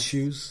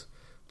issues,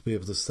 to be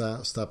able to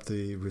stop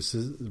the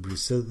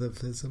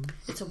recidivism.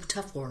 It's a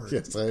tough word.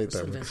 Yes, I hate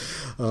that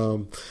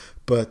word.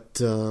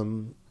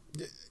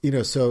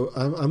 So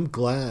I'm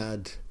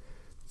glad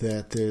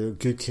that there are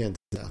good candidates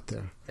out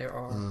there. There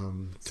are.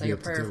 Say a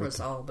prayer for us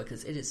all,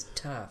 because it is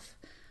tough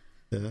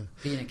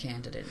being a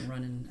candidate and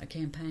running a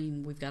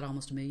campaign. We've got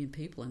almost 1 million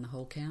people in the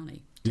whole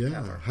county to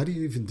cover. How do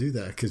you even do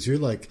that? Because you're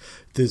like,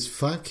 there's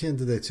 5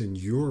 candidates in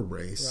your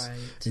race.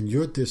 Right. In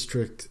your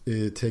district,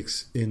 it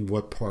takes in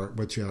what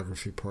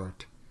geography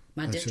part?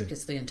 My district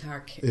is the entire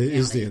county. It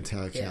is the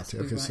entire county.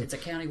 Yes, it's a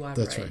countywide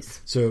that's race.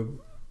 Right. So,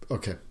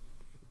 okay.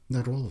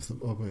 Not all of them.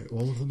 Oh, wait,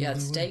 all of them? Yeah,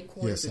 the state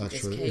court yes,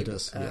 actually, it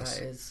is. Yes.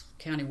 Is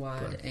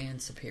countywide,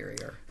 and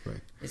Superior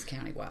is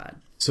countywide.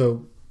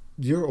 So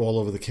you're all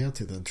over the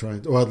county then,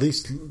 or at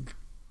least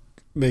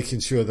making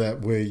sure that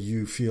where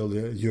you feel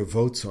your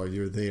votes are,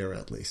 you're there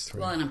at least.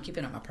 Right? Well, and I'm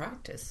keeping up my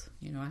practice.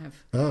 I have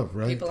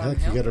people I'm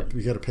helping.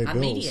 You got to pay bills. I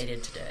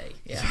mediated today.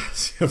 Yeah,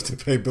 yes, you have to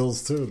pay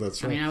bills too.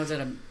 That's right. I was at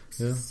a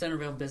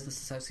Centerville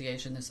Business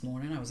Association this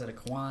morning. I was at a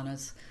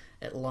Kiwanis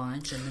at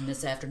lunch, and then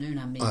this afternoon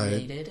I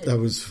mediated.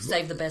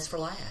 Save the best for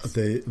last.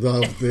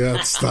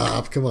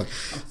 Stop! Come on.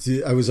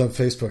 See, I was on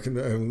Facebook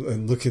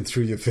and looking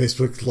through your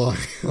Facebook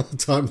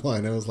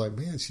timeline. I was like,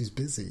 man, she's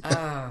busy.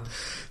 Oh,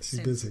 she's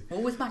busy.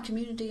 Well, with my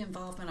community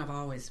involvement, I've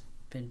always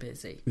been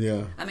busy.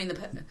 Yeah.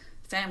 The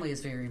family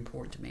is very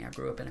important to me. I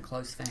grew up in a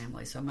close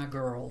family, so my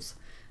girls,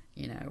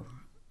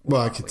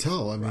 Well, I could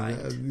tell.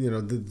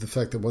 The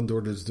fact that one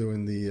daughter is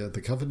doing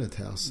the Covenant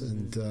House,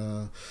 and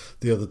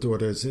the other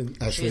daughter is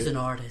she's an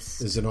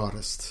artist. Is an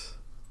artist.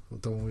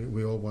 Don't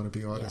we all want to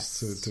be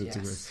artists?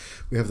 Yes.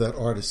 We have that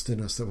artist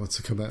in us that wants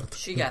to come out.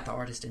 She got the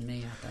artist in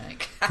me, I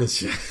think.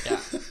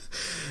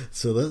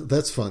 So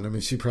that's fun.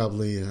 She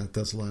probably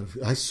does a lot of.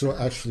 I saw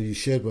actually you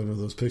shared one of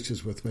those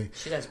pictures with me.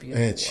 She does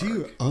beautiful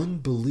work.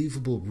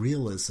 Unbelievable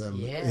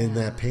realism in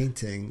that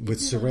painting with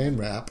Saran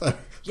wrap.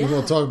 We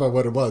won't talk about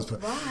what it was,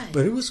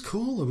 but it was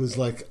cool. It was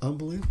like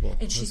unbelievable.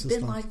 And she's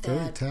been like that.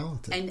 Very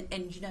talented.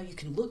 And you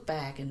can look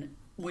back, and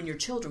when your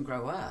children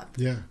grow up,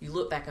 you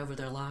look back over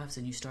their lives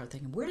and you start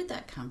thinking, where did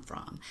that come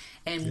from?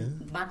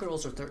 And my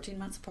girls are 13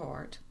 months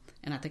apart,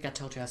 and I think I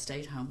told you I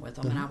stayed home with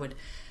them, and I would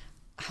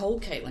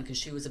hold Caitlin because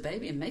she was a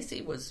baby, and Macy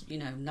was,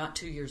 not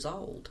 2 years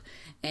old.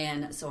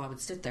 And so I would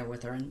sit there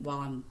with her, and while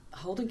I'm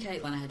holding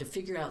Caitlin, I had to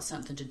figure out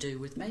something to do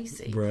with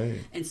Macy. Right.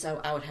 And so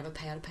I would have a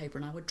pad of paper,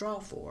 and I would draw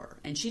for her.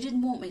 And she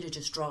didn't want me to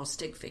just draw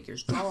stick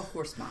figures. Draw a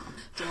horse, Mom.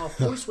 Draw a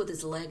horse with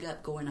his leg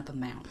up going up a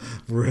mountain.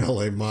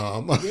 Really,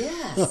 Mom?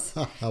 Yes.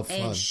 How fun.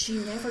 And she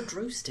never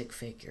drew stick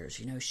figures.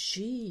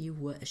 She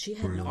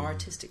had an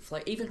artistic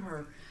flair. Even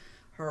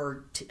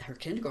her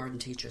kindergarten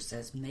teacher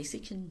says Macy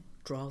can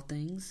draw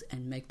things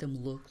and make them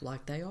look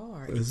like they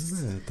are.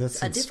 Isn't it?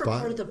 That's a different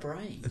part of the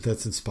brain.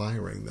 That's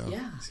inspiring, though.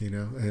 Yeah.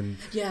 And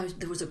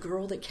there was a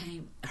girl that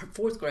came, her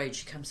 4th grade,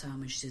 she comes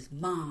home and she says,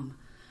 Mom,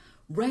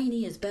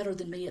 Rainey is better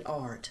than me at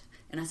art.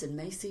 And I said,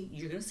 Macy,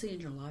 you're going to see in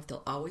your life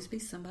there'll always be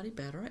somebody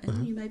better,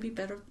 and you may be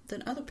better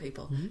than other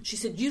people. She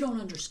said, you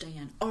don't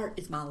understand. Art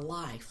is my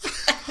life.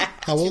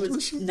 How old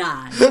was she?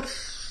 9.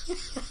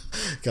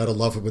 Gotta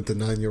love it when the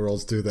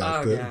 9-year-olds do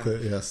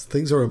that. Yes,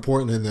 things are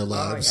important in their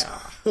lives.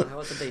 I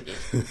was a baby.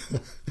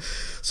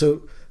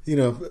 So,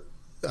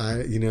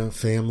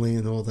 family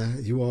and all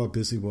that. You are a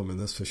busy woman,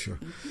 that's for sure.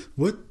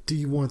 What do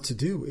you want to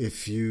do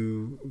if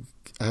you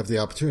have the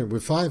opportunity?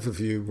 With 5 of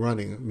you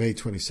running May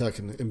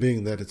 22nd, and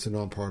being that it's a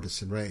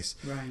nonpartisan race,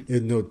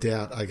 no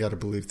doubt I got to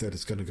believe that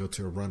it's going to go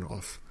to a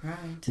runoff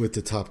with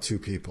the top 2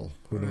 people.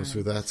 Who knows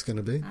who that's going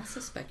to be? I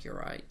suspect you're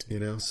right.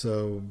 And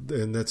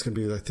that's going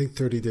to be, I think,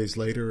 30 days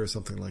later or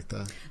something like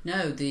that.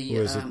 No, the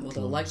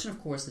election,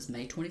 of course, is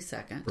May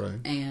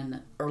 22nd,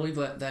 and early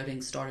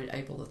voting started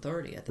April the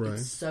 30th.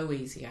 It's so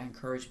easy. I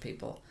encourage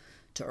people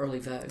to early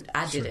vote.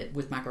 I did it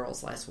with my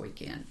girls last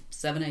weekend,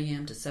 7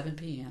 a.m. to 7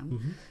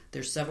 p.m.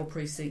 There's several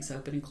precincts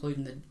open,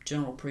 including the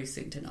general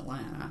precinct in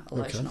Atlanta,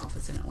 election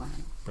office in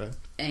Atlanta.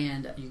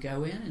 And you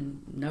go in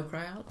and no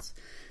crowds.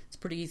 It's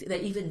pretty easy.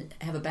 They even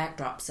have a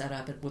backdrop set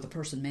up with a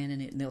person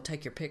manning it, and they'll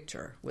take your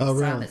picture with a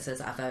sign that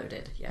says, I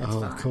voted. Yeah, it's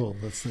fine. Cool.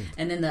 That's neat.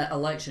 And then the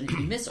election, if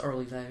you miss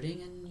early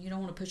voting, and you don't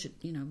want to push it,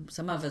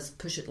 some of us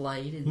push it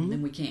late, and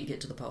then we can't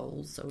get to the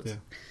polls. So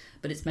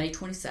But it's May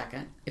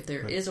 22nd. If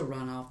there is a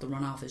runoff, the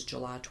runoff is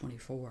July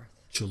 24th.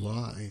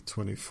 July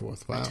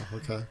 24th. Wow,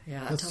 okay.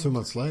 Yeah, that's 2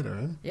 months later,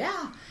 huh?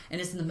 Yeah,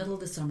 and it's in the middle of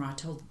the summer. I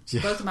told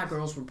both of my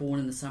girls were born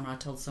in the summer. I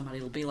told somebody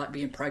it'll be like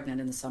being pregnant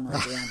in the summer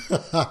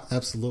again.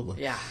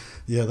 Absolutely. Yeah.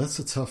 Yeah, that's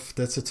a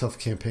tough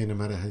campaign no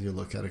matter how you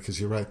look at it, because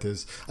you're right.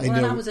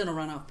 And I was in a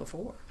runoff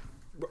before.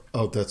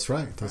 Oh, that's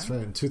right. That's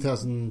right. In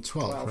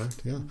 2012, right?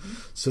 Yeah.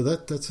 So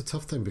that's a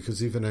tough thing,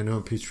 because even I know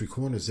in Peachtree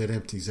Corners it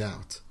empties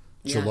out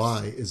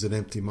July is an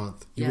empty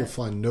month. You will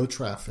find no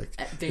traffic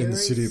in the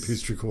city of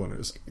Peachtree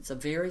Corners. It's a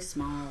very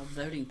small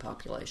voting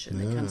population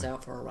that comes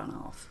out for a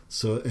runoff.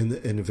 So,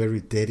 in a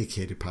very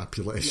dedicated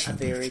population. Yeah,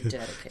 very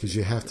dedicated. Because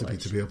you have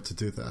to be able to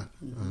do that.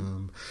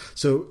 Mm-hmm.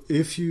 So,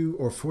 if you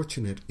are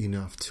fortunate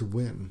enough to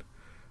win,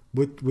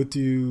 what's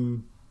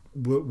your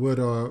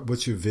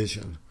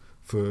vision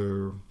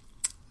for?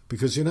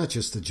 Because you're not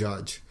just a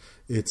judge.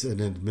 It's an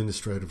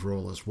administrative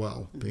role as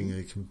well, being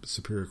a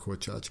Superior Court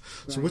judge.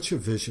 Right. So what's your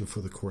vision for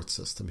the court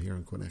system here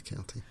in Gwinnett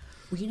County?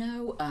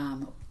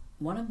 Well,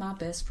 one of my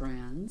best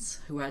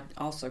friends, who I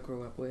also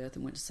grew up with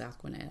and went to South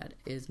Gwinnett,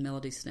 is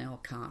Melody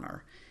Snell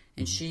Connor.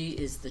 And she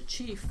is the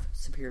Chief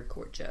Superior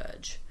Court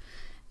judge.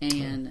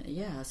 And,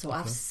 so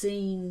I've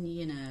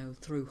seen,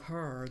 through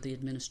her, the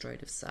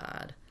administrative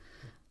side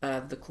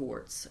of the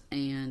courts.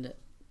 And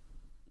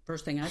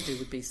first thing I'd do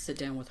would be sit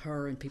down with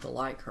her and people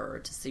like her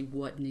to see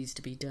what needs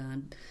to be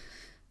done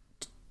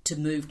to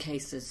move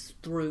cases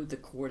through the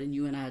court. And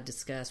you and I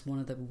discussed one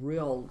of the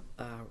real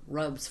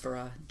rubs for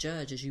a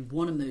judge is you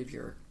want to move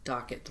your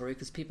docket through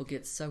because people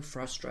get so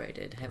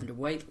frustrated having to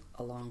wait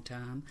a long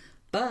time.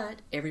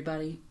 But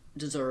everybody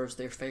deserves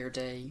their fair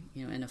day,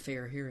 in a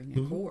fair hearing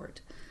in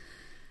court.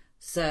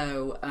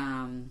 So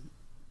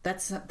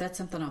that's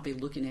something I'll be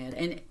looking at.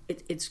 And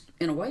it's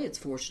in a way, it's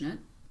fortunate.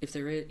 If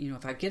there is,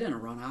 if I get in a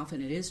runoff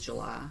and it is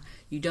July,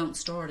 you don't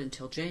start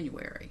until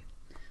January.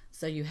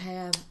 So you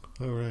have,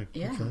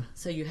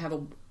 So you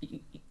have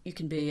you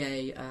can be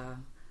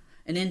an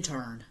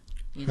intern,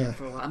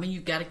 for a while. I mean,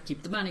 you've got to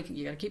keep the money,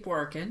 you got to keep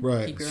working,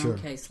 keep your own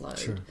caseload.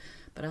 Sure.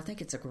 But I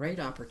think it's a great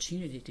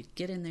opportunity to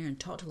get in there and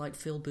talk to like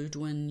Phil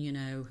Boudwin,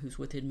 who's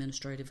with the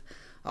Administrative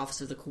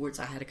Office of the Courts.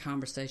 I had a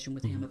conversation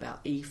with him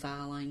about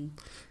e-filing.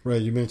 Right,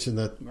 you mentioned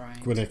that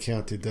Gwinnett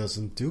County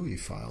doesn't do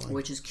e-filing.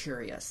 Which is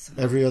curious.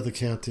 Every other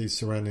county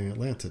surrounding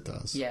Atlanta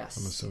does. Yes.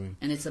 I'm assuming.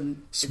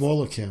 And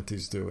smaller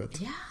counties do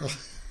it. Yeah.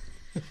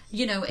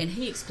 And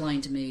he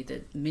explained to me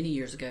that many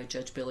years ago,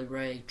 Judge Billy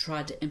Ray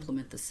tried to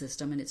implement the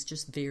system, and it's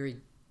just very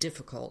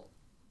difficult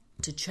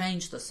to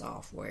change the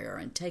software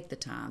and take the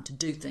time to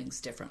do things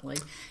differently.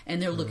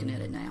 And they're looking at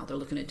it now. They're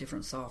looking at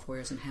different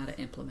softwares and how to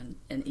implement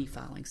an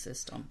e-filing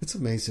system. It's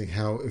amazing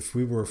how if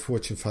we were a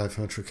Fortune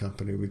 500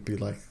 company, we'd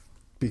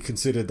be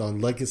considered on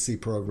legacy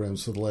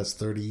programs for the last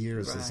 30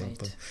 years or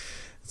something.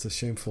 It's a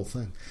shameful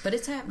thing. But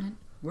it's happening.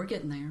 We're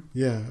getting there.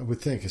 Yeah, I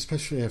would think,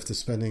 especially after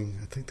spending,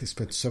 I think they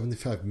spent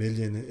 $75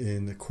 million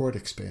in the court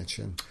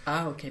expansion.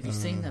 Oh, okay. Have you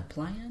seen the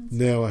plans?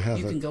 No, I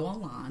haven't. You can go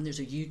online. There's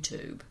a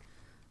YouTube.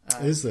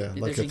 Is there?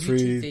 Like a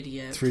YouTube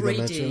video,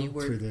 3D,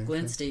 where 3D,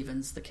 Glenn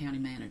Stevens, the county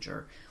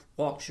manager,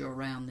 walks you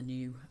around the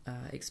new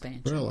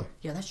expansion. Really?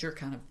 Yeah, that's your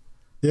kind of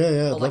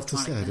I'd love to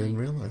see. I didn't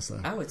realize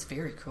that. Oh, it's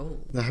very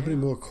cool. Now, how many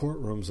more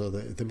courtrooms are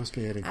there? They must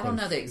be adding. I don't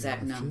know the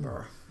exact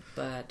number,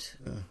 but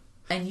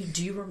and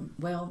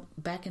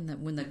back in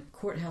when the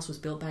courthouse was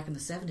built back in the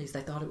 70s,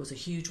 they thought it was a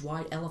huge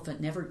white elephant,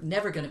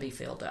 never going to be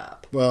filled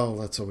up. Well,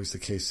 that's always the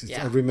case.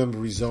 I remember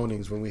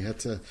rezonings when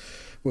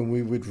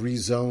we would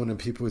rezone, and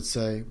people would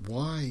say,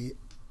 "Why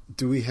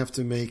do we have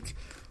to make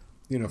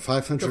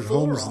 500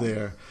 homes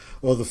there?"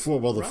 Or the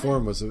forum. Well, the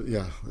forum was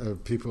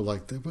people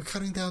like that. We're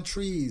cutting down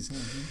trees.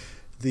 Mm-hmm.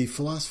 The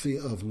philosophy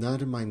of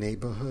not in my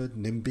neighborhood,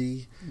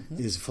 NIMBY,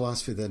 is a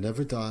philosophy that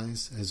never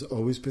dies, has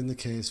always been the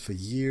case for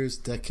years,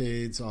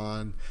 decades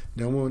on.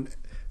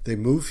 They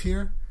move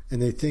here,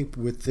 and they think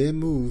with their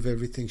move,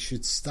 everything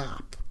should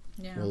stop.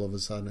 Yeah. All of a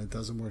sudden, it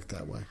doesn't work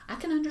that way. I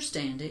can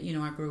understand it.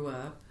 I grew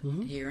up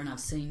here, and I've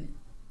seen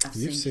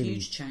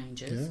huge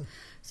changes. Yeah.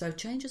 So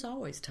change is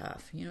always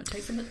tough. It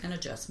takes an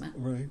adjustment.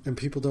 Right. And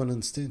people don't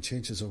understand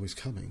change is always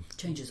coming.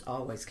 Change is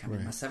always coming.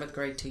 Right. My 7th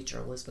grade teacher,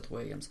 Elizabeth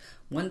Williams,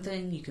 one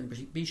thing you can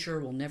be sure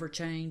will never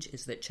change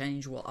is that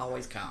change will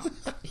always come.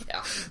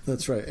 Yeah.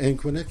 That's right. And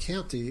Gwinnett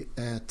County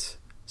at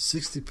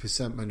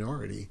 60%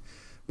 minority.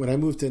 When I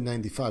moved in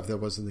 95, that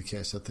wasn't the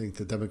case. I think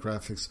the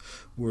demographics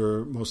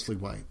were mostly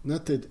white.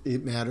 Not that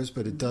it matters,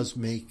 but it does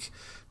make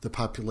the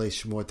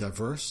population more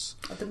diverse.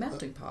 The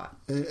melting pot.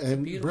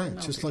 And right,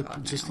 just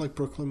like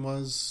Brooklyn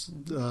was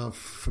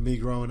for me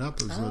growing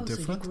up, it was no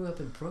different. So you grew up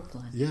in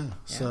Brooklyn. Yeah.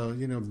 So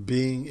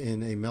being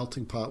in a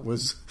melting pot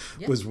was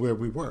where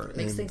we were. It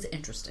makes things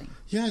interesting.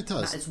 Yeah, it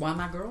does. It's why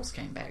my girls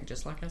came back,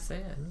 just like I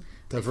said.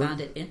 They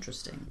find it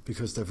interesting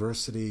because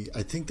diversity.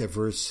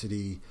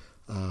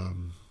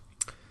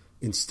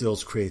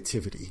 Instills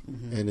creativity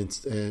and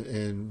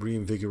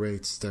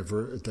reinvigorates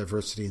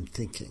diversity in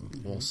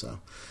thinking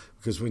also.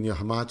 Because when you're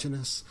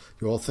homogenous,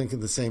 you're all thinking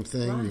the same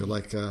thing. Right. You're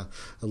like a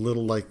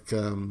little like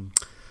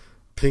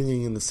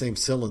pinging in the same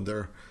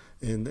cylinder,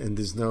 and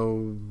there's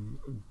no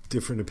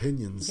different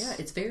opinions. Yeah,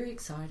 it's very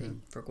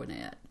exciting for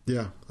Gwinnett.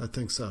 Yeah, I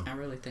think so. I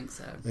really think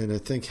so. And I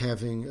think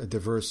having a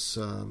diverse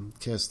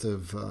cast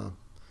of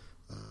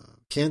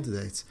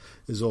candidates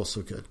is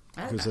also good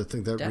because I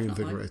think that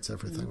reinvigorates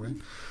everything, right?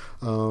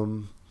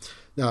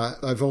 Now,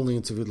 I've only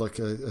interviewed, like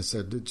I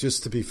said,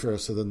 just to be fair,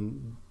 so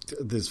then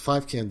there's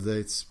 5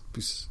 candidates.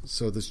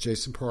 So there's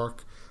Jason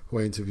Park, who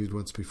I interviewed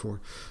once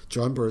before,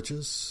 John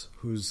Burgess,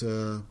 who's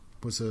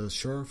was a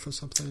sheriff or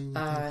something.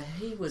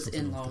 He was Something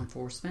in like law that.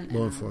 enforcement.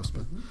 Law and,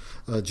 enforcement.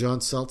 John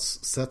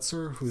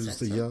Setzer, who's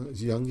the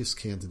Setzer. youngest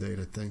candidate,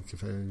 I think,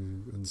 if I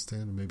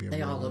understand. Maybe I'm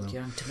They all wrong on look that.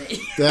 young to me.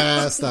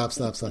 Stop.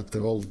 They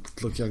all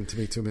look young to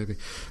me too, maybe.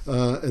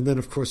 And then,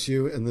 of course,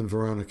 you, and then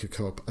Veronica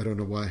Cope. I don't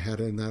know why I had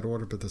it in that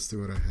order, but that's the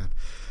order I had.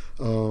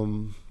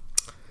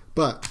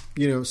 But,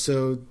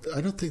 so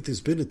I don't think there's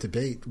been a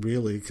debate,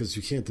 really, because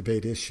you can't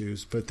debate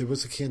issues. But there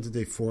was a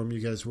candidate forum you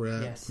guys were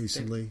at Yes,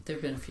 recently. there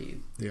have been a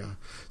few. Yeah.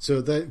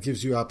 So that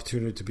gives you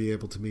opportunity to be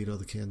able to meet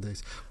other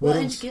candidates. Well, What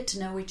and else? to get to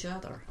know each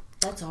other.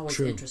 That's always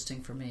True.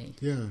 interesting for me.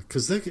 Yeah,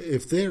 because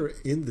if they're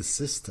in the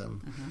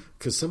system,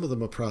 because some of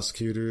them are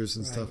prosecutors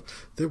and stuff,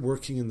 they're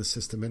working in the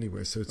system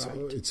anyway. So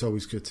it's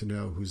always good to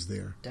know who's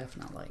there.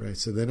 Definitely. Right,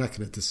 so they're not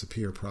going to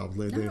disappear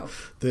probably. No.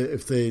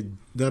 If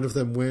none of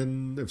them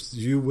win, if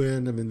you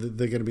win, I mean,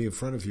 they're going to be in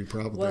front of you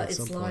probably Well, at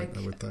some it's point, like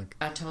I would think.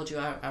 I told you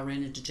I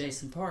ran into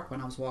Jason Park when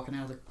I was walking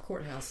out of the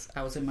courthouse.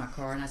 I was in my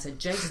car and I said,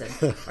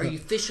 Jason, are you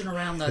fishing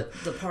around the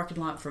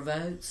parking lot for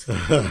votes?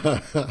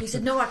 He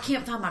said, no, I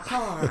can't find my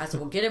car. I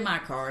said, well, get in my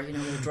car.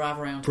 We'll drive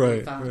around till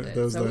we find it.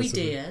 That So was we nice of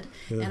him. did.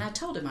 Yeah. And I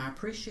told him I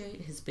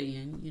appreciate his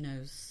being,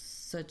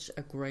 such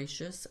a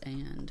gracious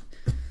and,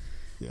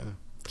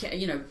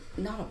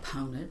 not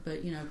opponent,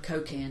 but,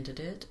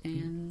 co-candidate.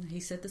 And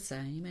he said the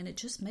same. And it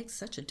just makes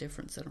such a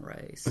difference in a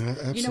race.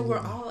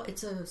 Absolutely.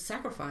 It's a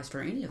sacrifice for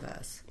any of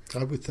us.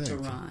 I would think. To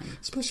run.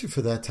 Especially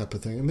for that type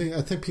of thing. I mean,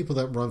 I think people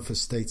that run for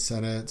state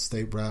senate,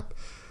 state rep,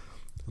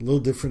 a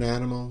little different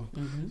animal.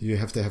 You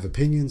have to have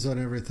opinions on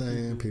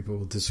everything. People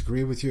will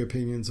disagree with your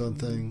opinions on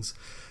things.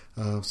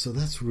 So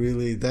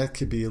that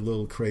could be a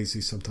little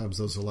crazy sometimes,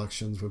 those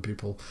elections where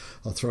people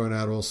are throwing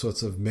out all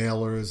sorts of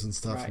mailers and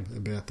stuff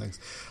and bad things.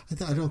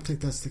 I don't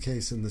think that's the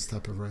case in this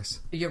type of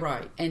race. You're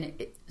right.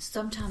 And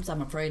sometimes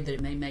I'm afraid that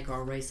it may make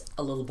our race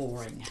a little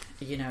boring.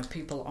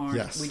 People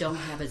aren't, we don't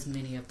have as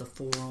many of the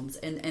forums.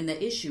 And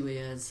the issue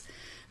is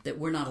that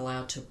we're not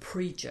allowed to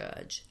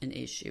prejudge an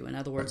issue. In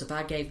other words, if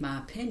I gave my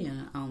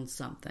opinion on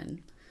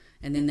something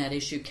and then that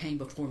issue came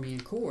before me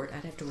in court,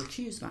 I'd have to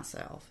recuse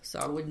myself. So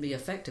I wouldn't be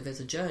effective as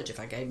a judge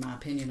if I gave my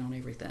opinion on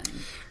everything.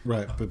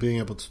 Right, but being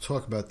able to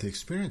talk about the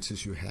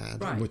experiences you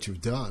had and what you've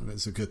done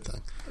is a good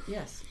thing.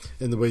 Yes.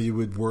 And the way you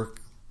would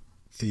work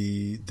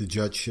the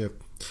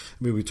judgeship.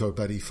 I mean, we talk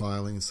about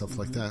e-filing and stuff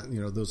like that.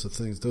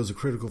 Those are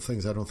critical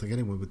things I don't think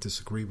anyone would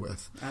disagree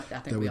with. I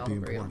think we all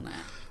agree on that.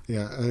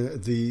 Yeah,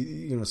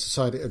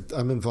 society.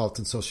 I'm involved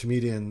in social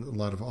media and a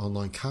lot of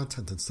online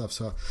content and stuff.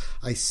 So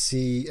I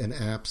see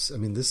apps. I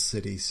mean, this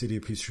city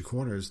of Peachtree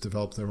Corners,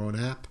 developed their own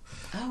app.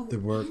 Oh,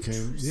 that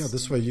working.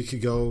 This way you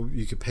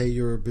could pay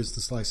your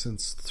business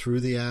license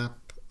through the app.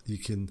 You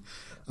can.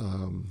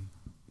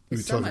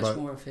 It's so much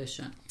more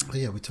efficient. Oh,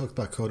 yeah, we talked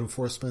about code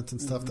enforcement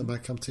and stuff that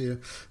might come to you.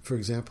 For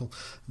example,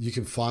 you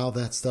can file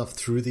that stuff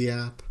through the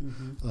app.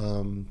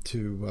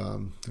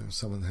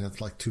 Someone has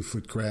like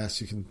 2-foot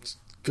grass, you can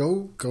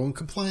go and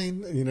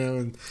complain.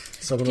 And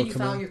someone Can will you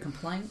come file out. your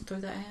complaint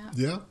through the app?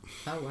 Yeah.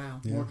 Oh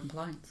wow, more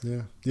complaints.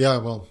 Yeah.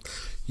 Well,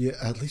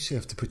 at least you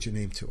have to put your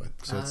name to it,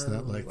 so it's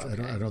not like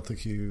okay. I don't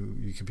think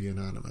you can be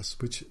anonymous,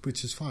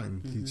 which is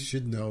fine. You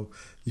should know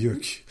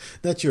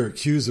not your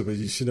accuser, but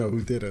you should know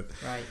who did it.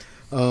 Right.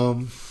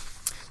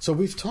 So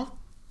we've talked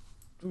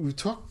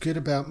good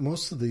about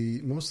most of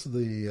the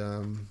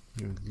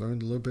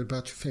learned a little bit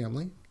about your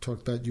family.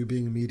 Talked about you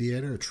being a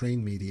mediator, a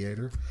trained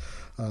mediator.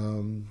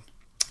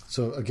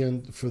 So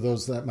again, for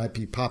those that might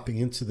be popping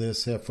into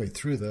this halfway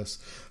through this,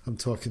 I'm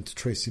talking to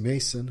Tracy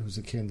Mason, who's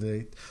a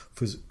candidate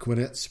for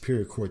Gwinnett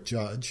Superior Court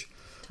judge.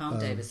 Tom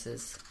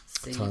Davis's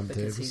seat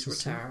because he's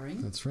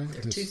retiring. That's right. There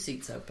are 2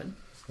 seats open.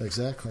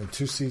 Exactly.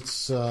 2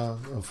 seats.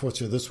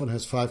 Unfortunately, this one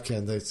has 5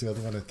 candidates. The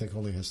other one, I think,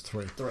 only has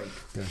 3. 3.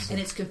 Yeah, so.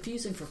 And it's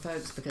confusing for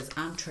folks because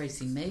I'm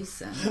Tracy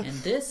Mason in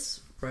this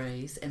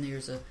race, and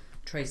there's a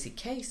Tracy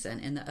Kaysen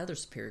in the other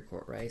Superior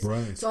Court race.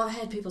 Right. So I've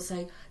had people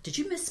say, "Did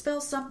you misspell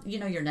something?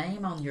 Your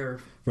name on your..."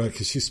 Right,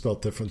 because she's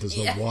spelled different. There's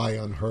no Y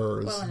on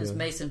hers. Well, and it's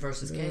Mason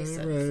versus Kaysen.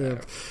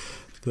 Right. So.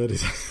 That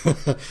is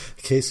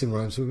Kaysen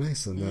rhymes with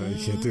Mason. No,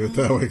 you can't do it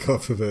that way.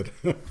 God forbid.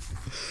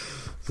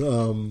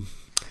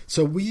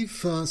 So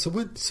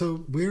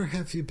where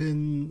have you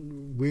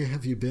been? Where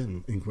have you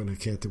been in Gwinnett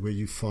County where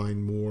you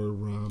find more,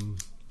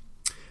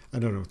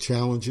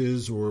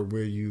 challenges, or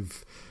where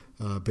you've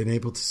been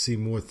able to see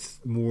more.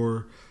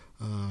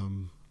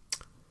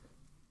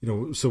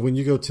 So when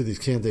you go to these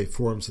candidate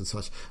forums and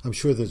such, I'm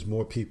sure there's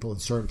more people in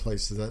certain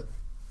places that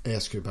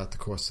ask you about the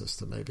court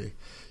system. Maybe,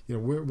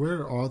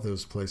 where are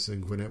those places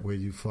in Gwinnett where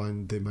you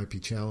find there might be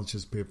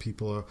challenges where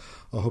people are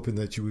hoping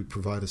that you would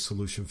provide a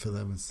solution for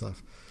them and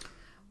stuff.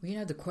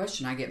 Well, the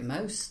question I get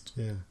most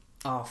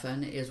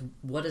often is,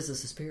 what does a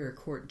Superior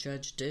Court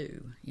judge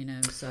do?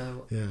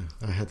 So... Yeah,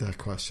 I had that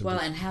question. Well,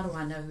 and how do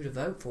I know who to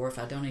vote for if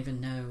I don't even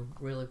know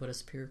really what a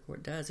Superior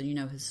Court does? And,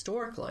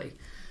 historically,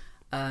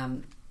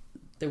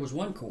 there was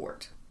one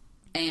court,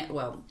 and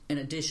in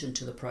addition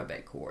to the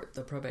probate court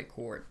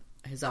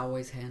has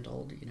always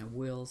handled,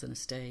 wills and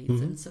estates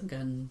and some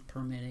gun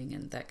permitting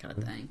and that kind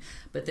of thing.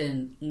 But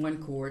then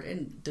one court,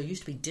 and there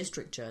used to be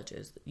district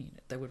judges,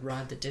 they would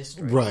ride the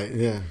district. Right,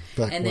 yeah.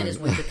 And then as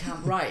we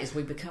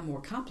become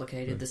more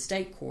complicated, the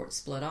state courts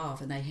split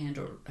off and they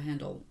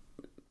handle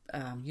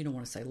you don't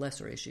want to say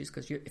lesser issues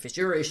because if it's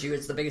your issue,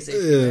 it's the biggest issue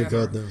Yeah, ever.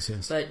 God knows,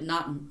 yes. But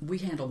we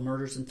handle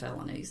murders and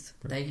felonies.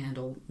 Right. They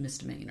handle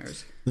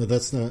misdemeanors. No,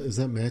 that's not. Is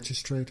that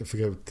magistrate? I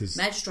forget what this.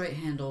 Magistrate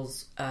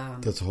handles.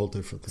 That's a whole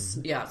different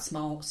thing. Yeah,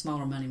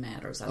 smaller money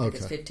matters. I think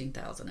it's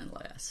 15,000 and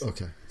less.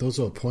 Okay, those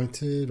are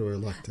appointed or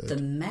elected. The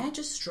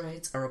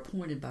magistrates are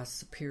appointed by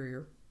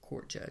superior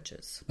court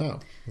judges. Oh,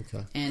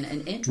 okay. And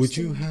an interesting. Would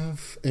you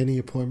have any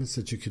appointments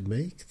that you could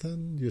make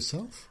then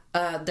yourself?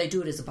 They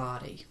do it as a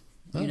body.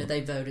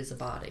 They vote as a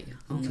body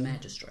on the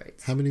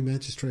magistrates. How many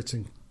magistrates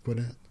in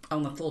Gwinnett?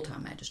 On the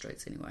full-time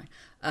magistrates, anyway.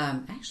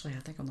 Actually, I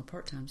think on the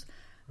part-times,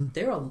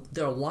 there are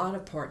a lot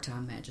of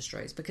part-time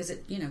magistrates because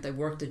they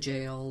work the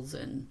jails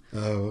and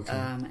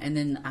and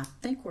then I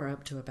think we're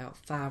up to about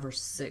 5 or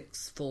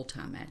 6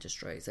 full-time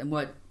magistrates. And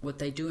what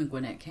they do in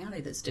Gwinnett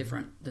County that's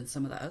different than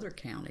some of the other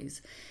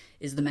counties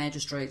is the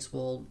magistrates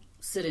will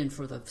sit in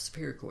for the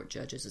superior court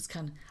judges. It's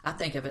kind of, I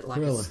think of it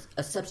like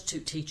a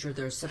substitute teacher.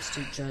 They're a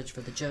substitute judge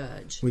for the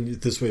judge.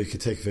 This way you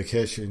could take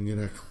vacation. You're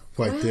not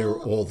quite there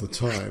all the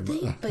time.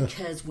 I think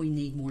because we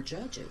need more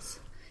judges.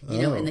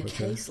 And the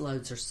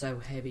caseloads are so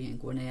heavy in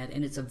Gwinnett,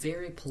 and it's a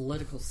very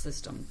political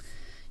system.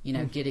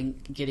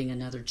 Getting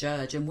another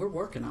judge, and we're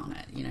working on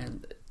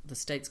it. The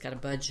state's got a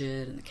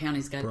budget, and the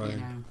county's got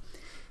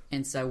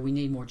and so we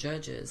need more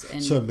judges.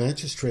 And so a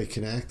magistrate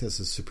can act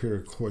as a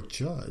superior court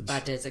judge by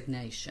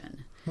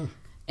designation. Huh.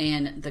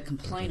 And the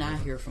complaint I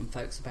hear from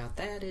folks about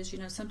that is,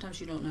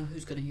 sometimes you don't know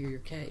who's going to hear your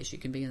case. You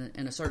can be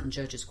in a certain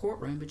judge's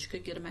courtroom, but you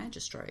could get a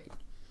magistrate.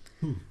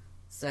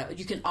 So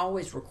you can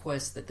always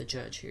request that the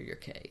judge hear your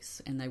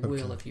case, and they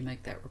will if you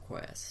make that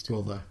request.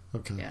 Will they?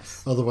 Okay.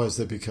 Yes. Otherwise,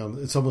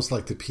 it's almost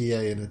like the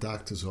PA in a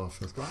doctor's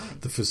office.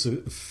 Right. The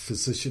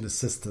physician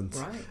assistant.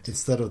 Right.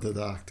 Instead of the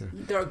doctor.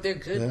 They're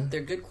good. Yeah.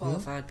 They're good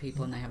qualified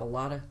people, and they have a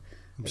lot of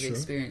sure.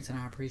 experience, and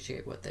I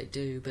appreciate what they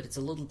do. But it's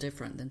a little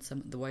different than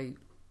the way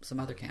some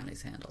other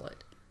counties handle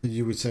it.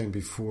 You were saying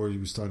before you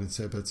were starting to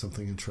say about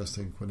something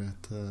interesting,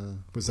 Gwinnett.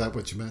 Was that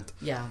what you meant?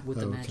 Yeah, with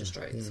the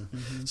magistrates. Yeah.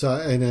 Mm-hmm. So,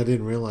 and I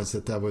didn't realize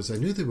that was. I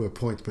knew there were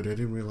appointed, but I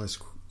didn't realize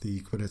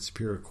the Gwinnett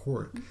Superior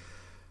Court,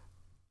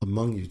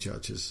 among you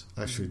judges,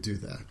 actually do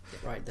that.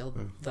 Right, they'll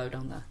vote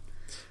on the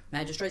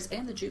magistrates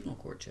and the juvenile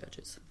court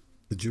judges.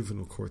 The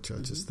juvenile court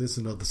judges. There's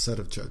another set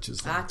of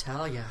judges. I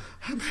tell you,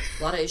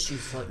 a lot of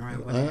issues floating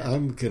around.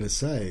 I'm going to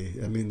say,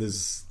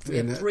 we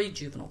have 3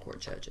 juvenile court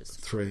judges.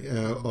 3,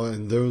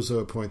 and those are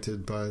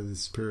appointed by the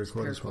Superior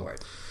Court as well.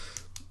 Court.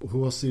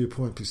 Who else do you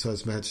appoint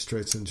besides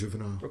magistrates and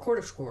juvenile?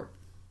 Recorder's Court.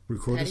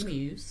 Patty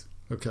Muse.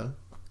 Okay.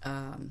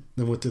 Then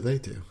what do they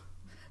do?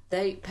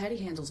 Patty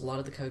handles a lot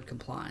of the code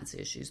compliance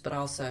issues, but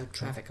also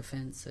traffic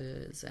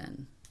offenses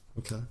and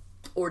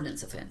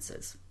ordinance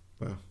offenses.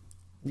 Wow.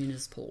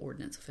 Municipal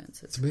ordinance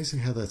offenses. It's amazing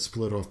how that's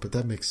split off, but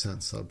that makes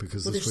sense, though,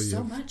 because there's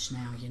so much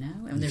now,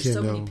 and there's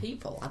so many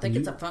people. I think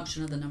it's a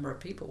function of the number of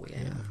people we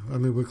have. Yeah. I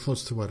mean, we're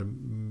close to what?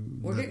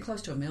 We're getting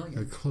close to 1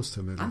 million. Close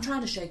to 1 million. I'm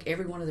trying to shake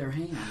every one of their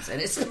hands, and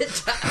it's been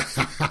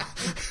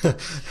tough.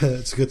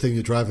 It's a good thing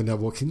you're driving now.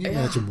 Well, can you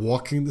imagine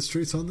walking the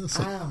streets on this?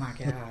 Oh my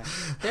God!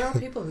 There are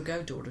people who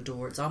go door to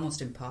door. It's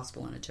almost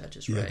impossible in a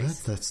judge's race.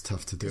 Yeah, that's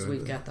tough to do. Because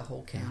we've got the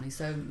whole county.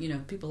 So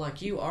people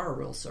like you are a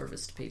real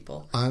service to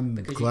people.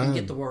 Because you can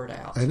get the word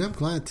out. And I'm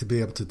glad to be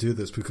able to do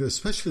this because,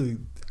 especially,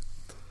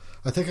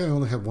 I think I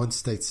only have one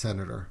state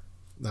senator,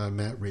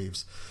 Matt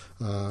Reeves,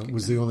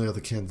 was the only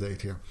other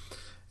candidate here.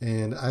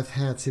 And I've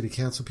had city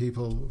council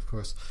people, of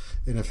course,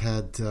 and I've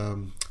had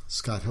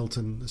Scott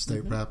Hilton, a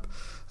state rep,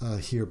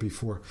 here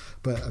before.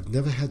 But I've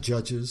never had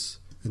judges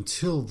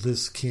until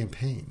this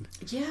campaign.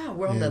 Yeah,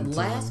 we're on the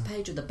last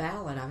page of the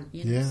ballot.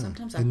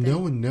 Sometimes I think... no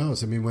one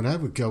knows. I mean, when I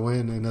would go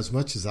in, and as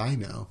much as I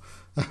know,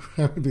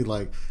 I would be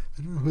like,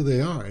 I don't know who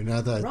they are. And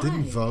now that I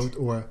didn't vote,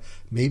 or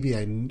maybe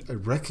I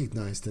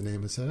recognized the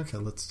name and said, okay,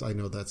 I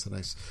know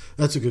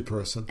that's a good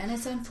person. And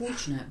it's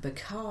unfortunate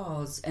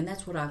because, and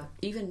that's what I've,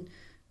 even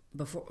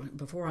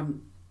before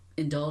I'm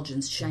indulge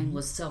in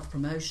shameless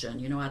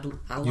self-promotion,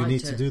 I like you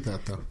need to do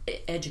that, though.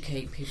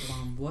 Educate people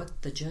on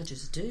what the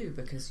judges do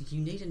because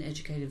you need an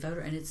educated voter,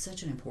 and it's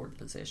such an important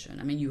position.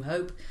 I mean, you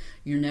hope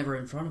you're never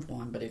in front of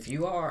one, but if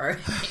you are,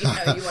 you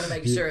want to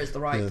make sure it's the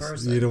right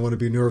person. You don't want to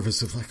be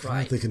nervous of what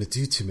are they going to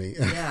do to me?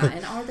 Yeah,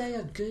 and are they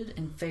a good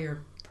and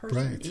fair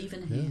person,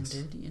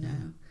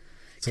 even-handed,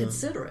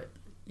 considerate.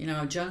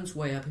 Jones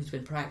Webb, who's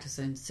been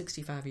practicing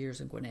 65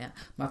 years in Gwinnett.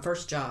 My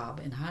first job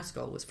in high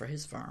school was for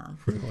his firm,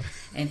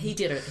 and he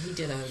did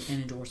an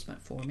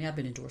endorsement for me. I've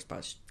been endorsed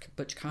by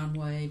Butch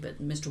Conway,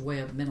 but Mr.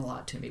 Webb meant a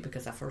lot to me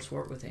because I first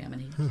worked with him,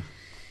 and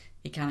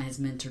he kind of has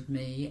mentored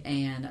me.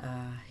 And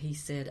he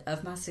said,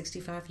 of my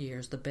 65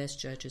 years, the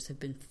best judges have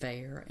been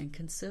fair and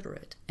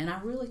considerate, and I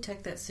really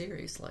take that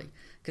seriously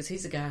because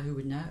he's a guy who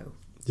would know.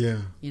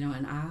 Yeah,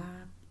 and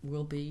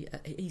will be,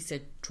 he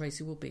said,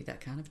 Tracy will be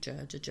that kind of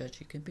judge, a judge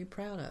you can be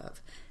proud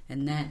of.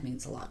 And that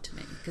means a lot to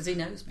me because he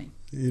knows me.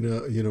 You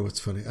know what's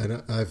funny?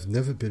 I've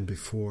never been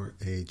before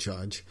a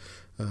judge,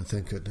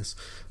 thank goodness.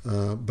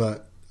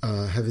 But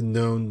having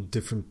known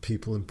different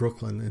people in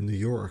Brooklyn and New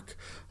York,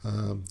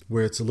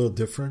 where it's a little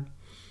different,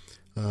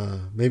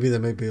 maybe they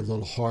may be a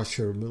little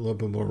harsher, a little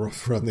bit more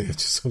rough around the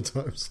edges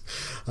sometimes.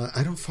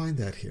 I don't find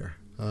that here.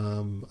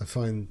 I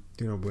find,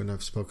 when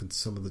I've spoken to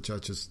some of the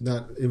judges,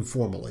 not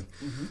informally,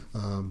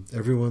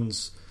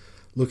 everyone's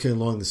looking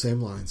along the same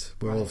lines.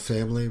 We're all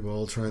family. We're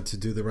all trying to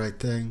do the right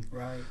thing.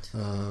 Right.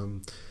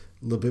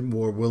 A little bit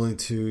more willing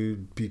to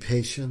be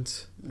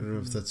patient. I don't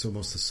know if that's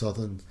almost a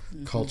Southern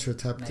culture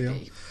type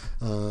Maybe.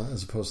 deal,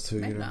 as opposed to,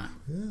 Maybe not.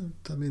 Yeah,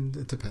 I mean,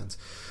 it depends.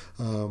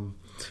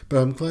 But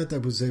I'm glad I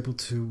was able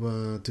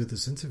to do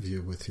this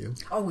interview with you.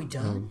 Oh, we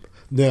done?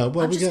 Yeah,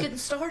 well, I'm just getting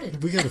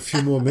started. We got a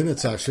few more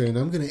minutes, actually, and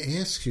I'm going to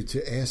ask you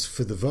to ask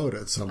for the vote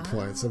at some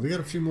point. So we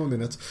got a few more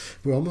minutes.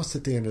 We're almost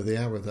at the end of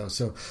the hour, though.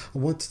 So I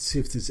wanted to see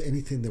if there's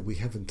anything that we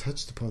haven't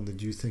touched upon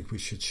that you think we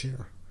should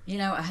share.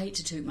 I hate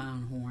to toot my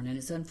own horn, and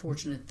it's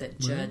unfortunate that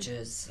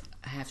judges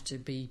have to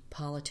be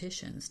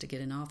politicians to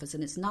get in office,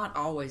 and it's not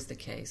always the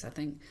case. I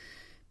think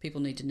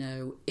people need to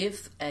know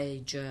if a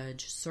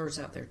judge serves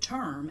out their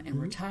term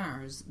and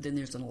retires, then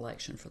there's an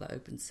election for the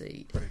open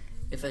seat. Right.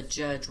 If a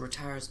judge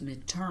retires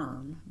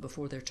midterm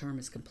before their term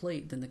is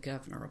complete, then the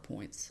governor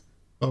appoints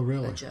Oh,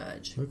 really? a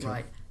judge. Okay.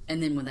 Right.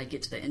 And then when they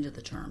get to the end of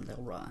the term,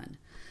 they'll run.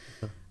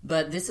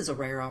 But this is a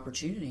rare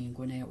opportunity in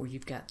Gwinnett where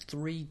you've got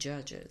 3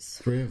 judges.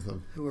 3 of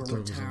them. Who are I thought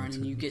it was retiring, only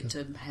and 2. you get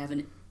Okay. to have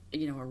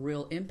a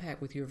real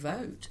impact with your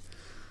vote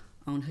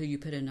on who you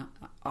put in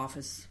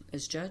office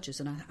as judges.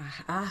 And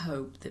I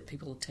hope that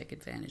people will take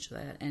advantage of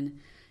that. And,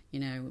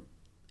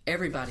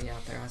 everybody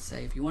out there, I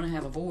say, if you want to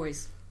have a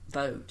voice,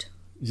 vote.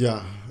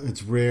 Yeah,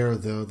 it's rare,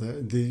 though,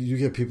 that you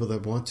get people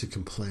that want to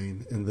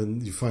complain, and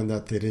then you find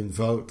out they didn't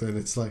vote, and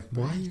it's like,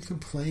 why are you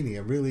complaining?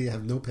 I really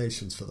have no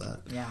patience for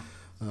that. Yeah.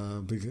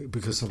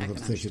 Because some of them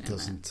can think it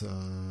understand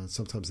doesn't,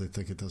 sometimes they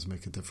think it does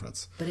make a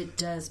difference. But it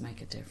does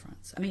make a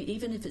difference. I mean,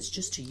 even if it's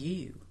just to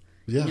you.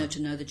 Yeah.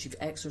 To know that you've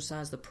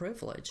exercised the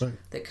privilege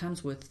that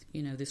comes with,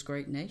 this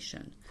great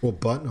nation. Well,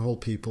 buttonhole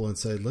people and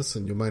say,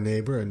 listen, you're my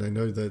neighbor, and I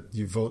know that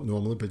you vote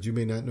normally, but you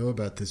may not know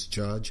about this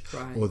judge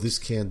or this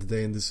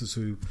candidate, and this is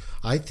who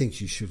I think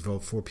you should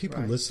vote for.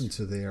 People listen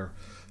to their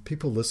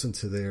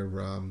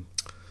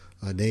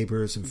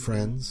neighbors and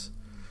friends.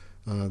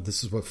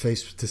 This is what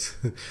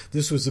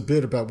this was a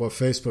bit about what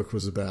Facebook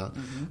was about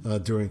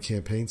during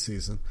campaign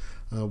season,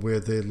 where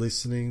they're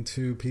listening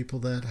to people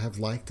that have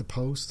liked a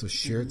post or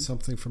shared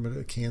something from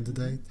a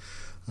candidate.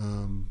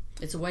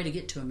 It's a way to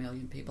get to 1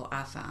 million people,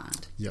 I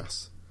find.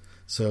 Yes.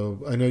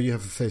 So I know you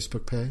have a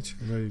Facebook page.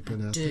 I know you've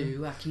been out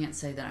there. I can't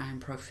say that I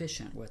am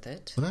proficient with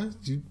it. But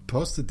you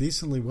posted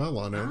decently well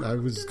on it. I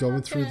was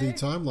going through the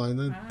timeline,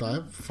 and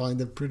I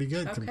find it pretty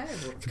good. Okay,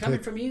 coming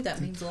from you,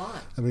 that means a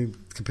lot. I mean,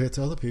 compared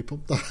to other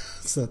people,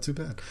 it's not too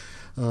bad.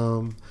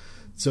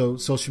 So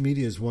social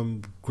media is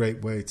one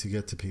great way to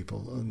get to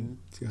people, and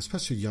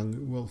especially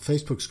young. Well,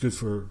 Facebook's good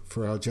for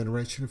our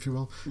generation, if you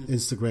will.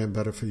 Instagram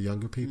better for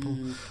younger people,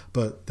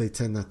 but they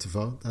tend not to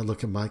vote. I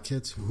look at my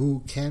kids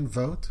who can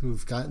vote,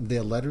 who've gotten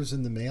their letters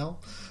in the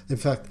mail. In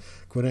fact,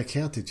 Gwinnett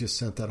County just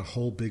sent out a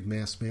whole big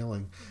mass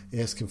mailing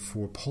asking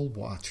for poll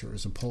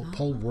watchers and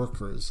poll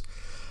workers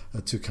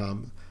to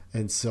come,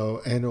 and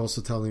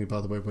also telling you,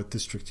 by the way, what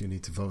district you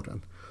need to vote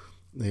in,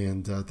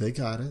 and they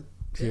got it.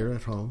 Here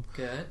at home.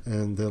 Good.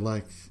 And they're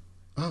like,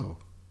 oh,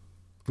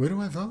 where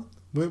do I vote?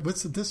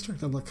 What's the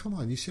district? I'm like, come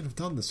on, you should have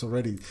done this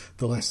already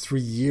the last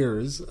 3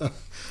 years.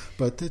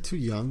 But they're too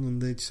young,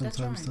 and they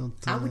sometimes don't.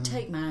 I would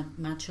take my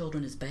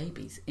children as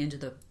babies into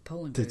the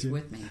polling booth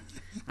with me.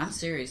 I'm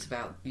serious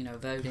about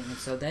voting, and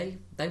so they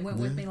went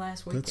with me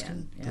last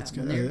weekend. That's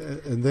good.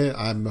 And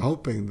I'm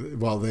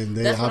hoping. Well, then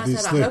they that's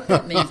obviously. What I said. I hope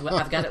that means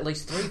I've got at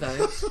least 3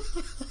 votes.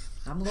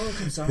 I'm a little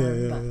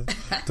concerned.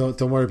 But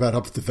Don't worry about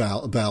up the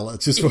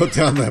ballot. Just vote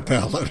down that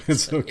ballot.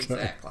 It's okay.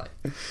 Exactly.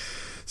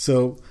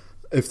 So,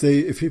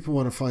 if people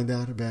want to find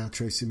out about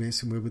Tracy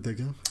Mason, where would they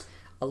go?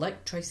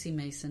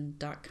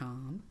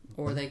 electtracymason.com,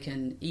 or they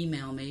can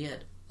email me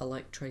at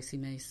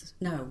electtracymason.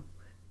 No,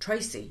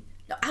 Tracy.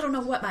 I don't know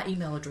what my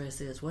email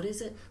address is. What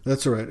is it?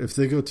 That's all right. If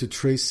they go to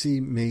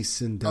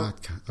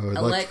tracymason.com.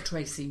 Elect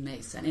Tracy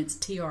Mason. It's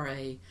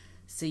TRACEY.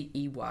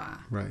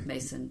 Right.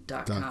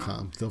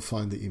 Mason.com. They'll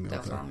find the email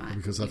They'll there find my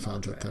because I email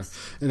found address. it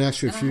there. And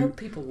actually, I hope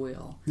people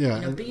will.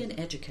 Yeah, be an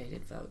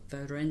educated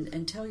voter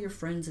and tell your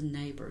friends and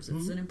neighbors.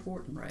 It's an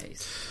important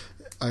race.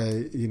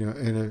 And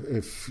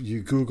if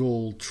you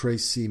Google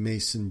Tracy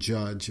Mason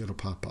Judge, it'll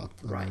pop up.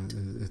 Right.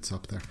 It's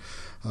up there.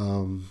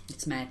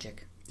 It's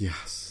magic.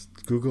 Yes.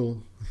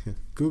 Google and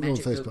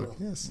Facebook. Google.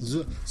 Yes.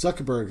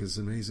 Zuckerberg is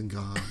an amazing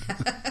God.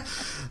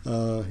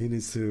 He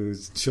needs to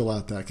chill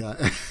out, that guy,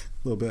 a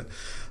little bit.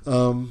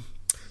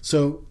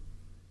 So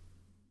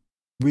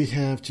we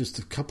have just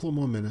a couple of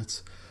more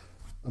minutes.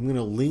 I'm going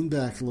to lean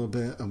back a little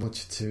bit. I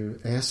want you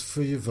to ask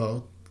for your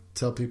vote.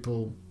 Tell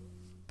people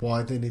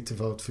why they need to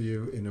vote for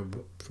you.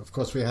 Of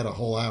course, we had a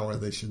whole hour.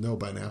 They should know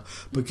by now.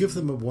 But give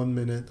them a 1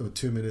 minute or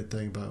 2 minute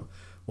thing about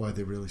why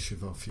they really should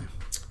vote for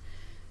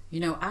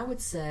you. I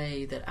would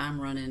say that I'm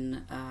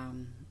running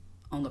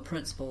on the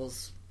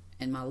principles,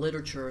 and my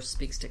literature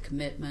speaks to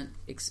commitment,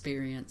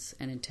 experience,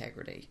 and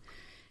integrity.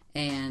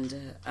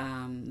 And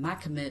my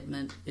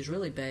commitment is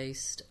really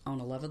based on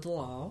a love of the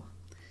law,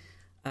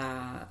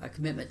 a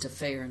commitment to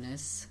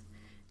fairness,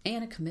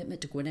 and a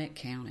commitment to Gwinnett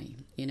County.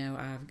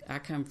 I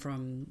come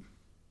from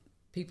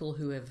people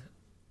who have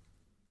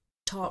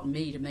taught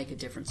me to make a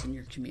difference in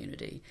your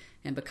community.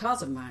 And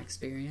because of my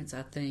experience,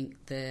 I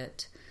think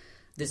that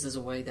this is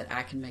a way that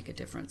I can make a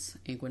difference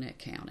in Gwinnett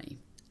County.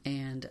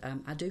 And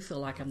I do feel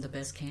like I'm the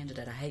best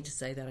candidate. I hate to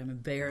say that. I'm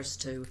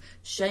embarrassed to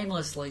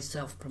shamelessly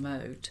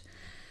self-promote.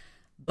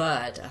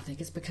 But I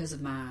think it's because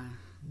of my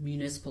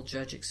municipal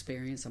judge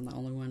experience. I'm the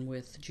only one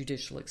with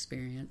judicial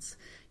experience.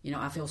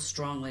 I feel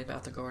strongly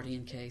about the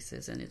guardian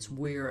cases, and it's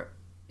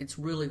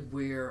really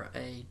where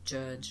a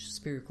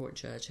Superior Court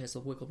judge has the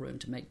wiggle room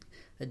to make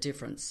a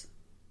difference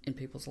in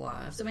people's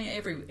lives. I mean,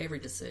 every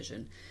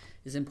decision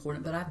is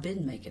important, but I've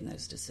been making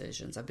those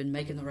decisions. I've been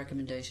making the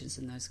recommendations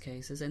in those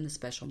cases and the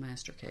special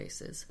master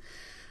cases.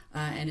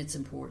 And it's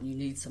important. You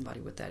need somebody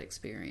with that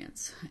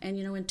experience. And,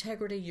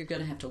 integrity, you're going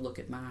to have to look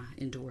at my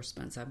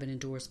endorsements. I've been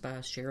endorsed by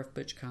Sheriff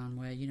Butch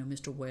Conway,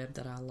 Mr. Webb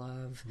that I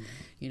love,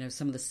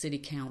 some of the city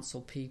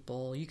council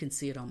people. You can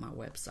see it on my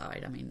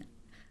website. I mean,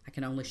 I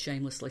can only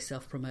shamelessly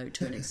self-promote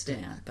to an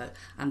extent, but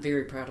I'm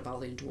very proud of all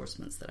the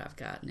endorsements that I've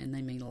gotten, and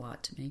they mean a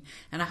lot to me.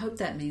 And I hope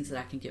that means that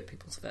I can get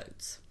people's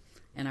votes.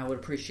 And I would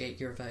appreciate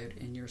your vote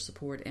and your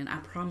support. And I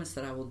promise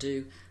that I will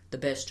do the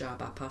best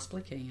job I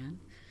possibly can.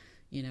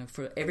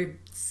 For every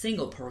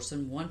single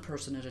person, one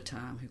person at a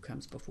time who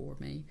comes before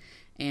me.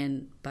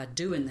 And by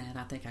doing that,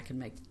 I think I can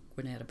make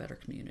Gwinnett a better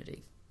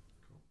community.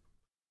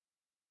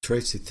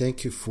 Tracy,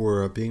 thank you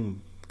for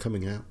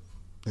coming out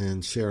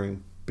and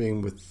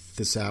being with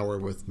this hour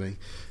with me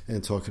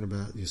and talking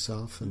about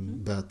yourself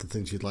and about the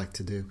things you'd like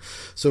to do.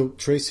 So,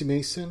 Tracy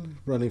Mason,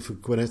 running for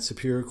Gwinnett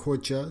Superior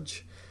Court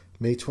Judge.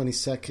 May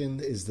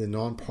 22nd is the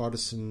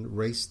nonpartisan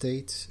race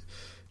date.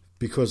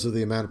 Because of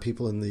the amount of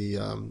people in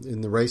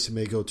the race, it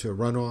may go to a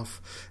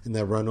runoff, and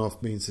that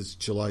runoff means it's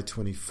July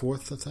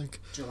 24th, I think.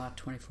 July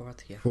 24th,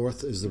 yeah.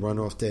 4th is the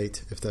runoff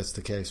date, if that's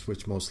the case,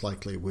 which most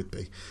likely it would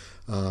be.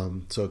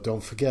 So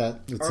don't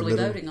forget. It's early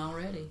voting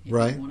already. If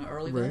right. You want to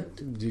early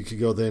vote. You could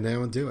go there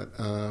now and do it.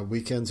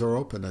 Weekends are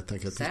open, I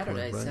think, at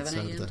Saturday, this point. Right?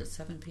 7 a.m. to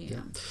 7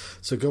 p.m. Yeah.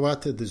 So go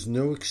out there. There's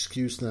no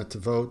excuse not to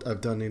vote.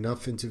 I've done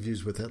enough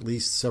interviews with at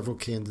least several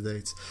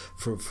candidates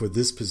for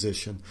this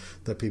position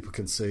that people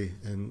can see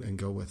and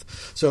go with.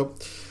 So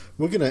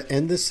we're going to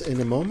end this in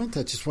a moment.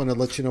 I just want to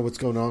let you know what's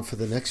going on for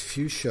the next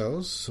few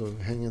shows. So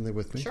hang in there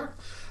with me. Sure.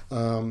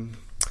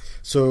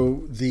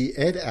 So the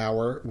Ed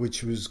Hour,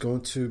 which was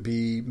going to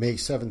be May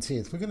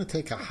 17th, we're going to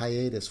take a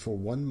hiatus for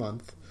 1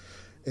 month,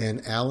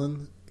 and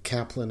Alan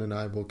Kaplan and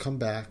I will come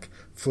back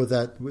for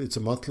that. It's a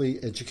monthly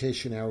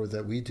education hour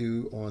that we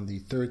do on the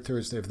third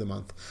Thursday of the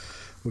month.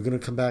 We're going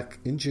to come back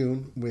in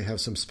June. We have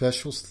some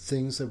special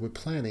things that we're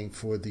planning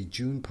for the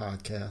June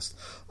podcast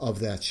of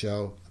that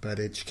show about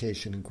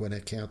education in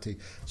Gwinnett County,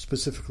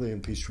 specifically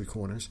in Peachtree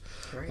Corners.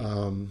 Great.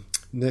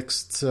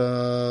 Next,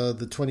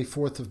 the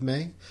 24th of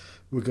May,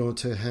 we're going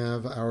to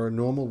have our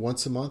normal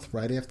once a month,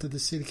 right after the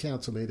city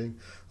council meeting,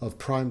 of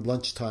Prime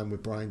Lunchtime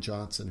with Brian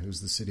Johnson,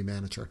 who's the city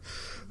manager,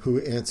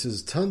 who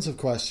answers tons of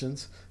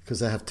questions,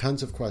 because I have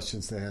tons of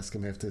questions to ask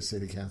him after the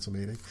city council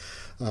meeting.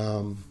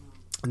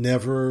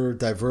 Never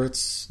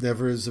diverts,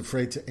 never is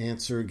afraid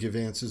to give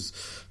answers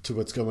to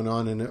what's going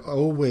on, and it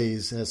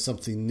always has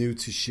something new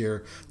to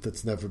share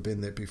that's never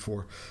been there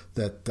before,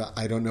 that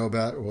I don't know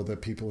about, or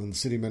that people in the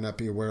city may not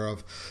be aware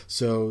of.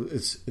 So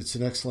it's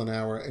an excellent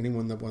hour.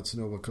 Anyone that wants to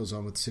know what goes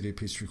on with the city of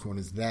Peachtree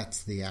Corners,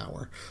 that's the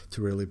hour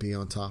to really be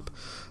on top.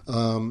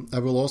 I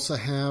will also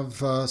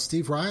have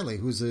Steve Riley,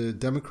 who's a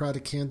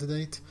Democratic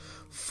candidate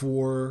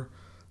for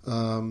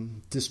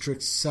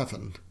District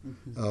 7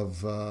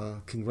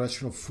 of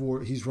Congressional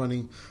 4. He's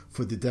running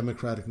for the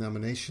Democratic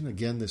nomination.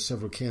 Again, there's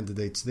several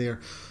candidates there.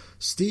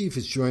 Steve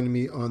is joining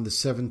me on the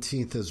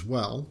 17th as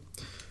well.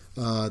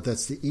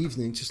 That's the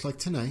evening, just like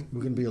tonight.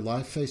 We're going to be a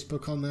live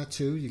Facebook on that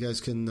too. You guys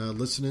can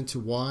listen into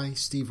why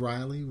Steve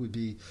Riley would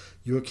be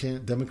your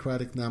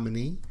Democratic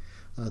nominee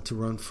to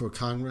run for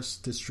Congress,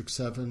 District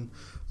 7,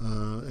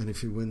 and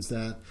if he wins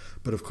that.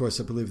 But, of course,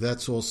 I believe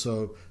that's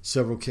also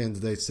several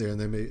candidates there, and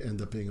they may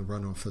end up being a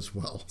runoff as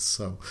well.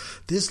 So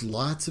there's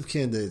lots of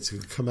candidates who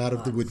come out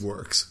of the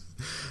woodwork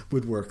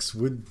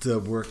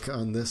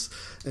on this,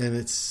 and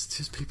it's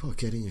just people are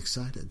getting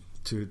excited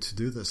to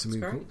do this. I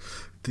mean,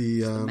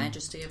 the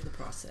majesty of the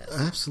process.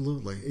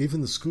 Absolutely.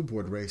 Even the school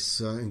board race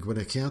in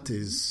Gwinnett County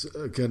is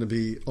going to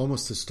be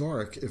almost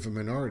historic if a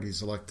minority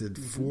is elected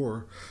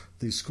for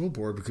the school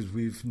board, because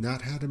we've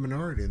not had a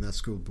minority in that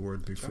school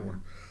board before.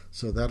 Sure.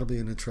 So that'll be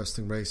an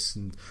interesting race.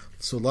 And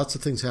so lots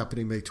of things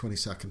happening May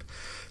 22nd.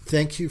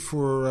 Thank you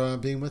for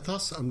being with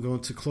us. I'm going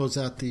to close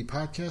out the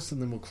podcast,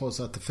 and then we'll close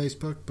out the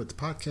Facebook. But the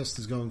podcast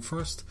is going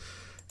first.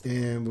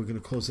 And we're going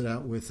to close it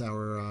out with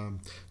our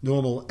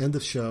normal end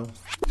of show.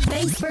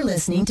 Thanks for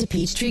listening to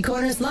Peachtree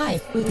Corners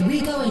Live with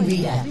Rico and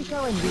Rita.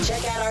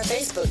 Check out our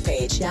Facebook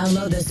page.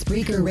 Download the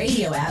Spreaker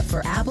radio app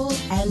for Apple,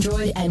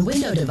 Android, and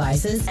Windows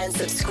devices. And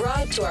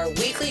subscribe to our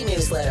weekly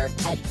newsletter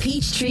at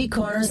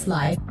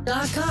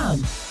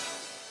PeachtreeCornersLive.com.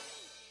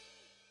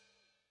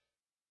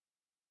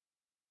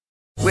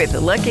 With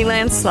the Lucky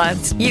Land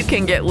Slots, you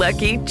can get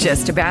lucky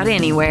just about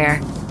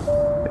anywhere.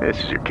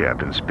 This is your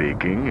captain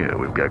speaking.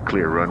 We've got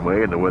clear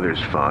runway and the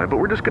weather's fine, but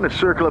we're just going to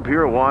circle up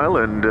here a while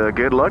and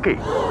get lucky.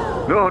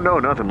 No,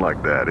 nothing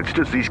like that. It's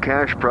just these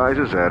cash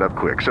prizes add up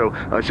quick. So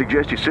I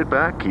suggest you sit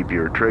back, keep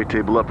your tray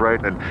table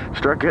upright, and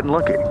start getting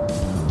lucky.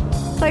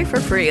 Play for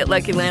free at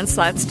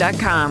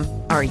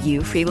LuckyLandSlots.com. Are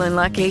you feeling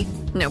lucky?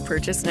 No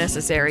purchase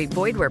necessary.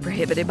 Void where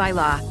prohibited by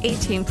law.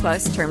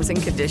 18+ terms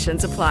and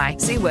conditions apply.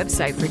 See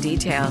website for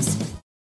details.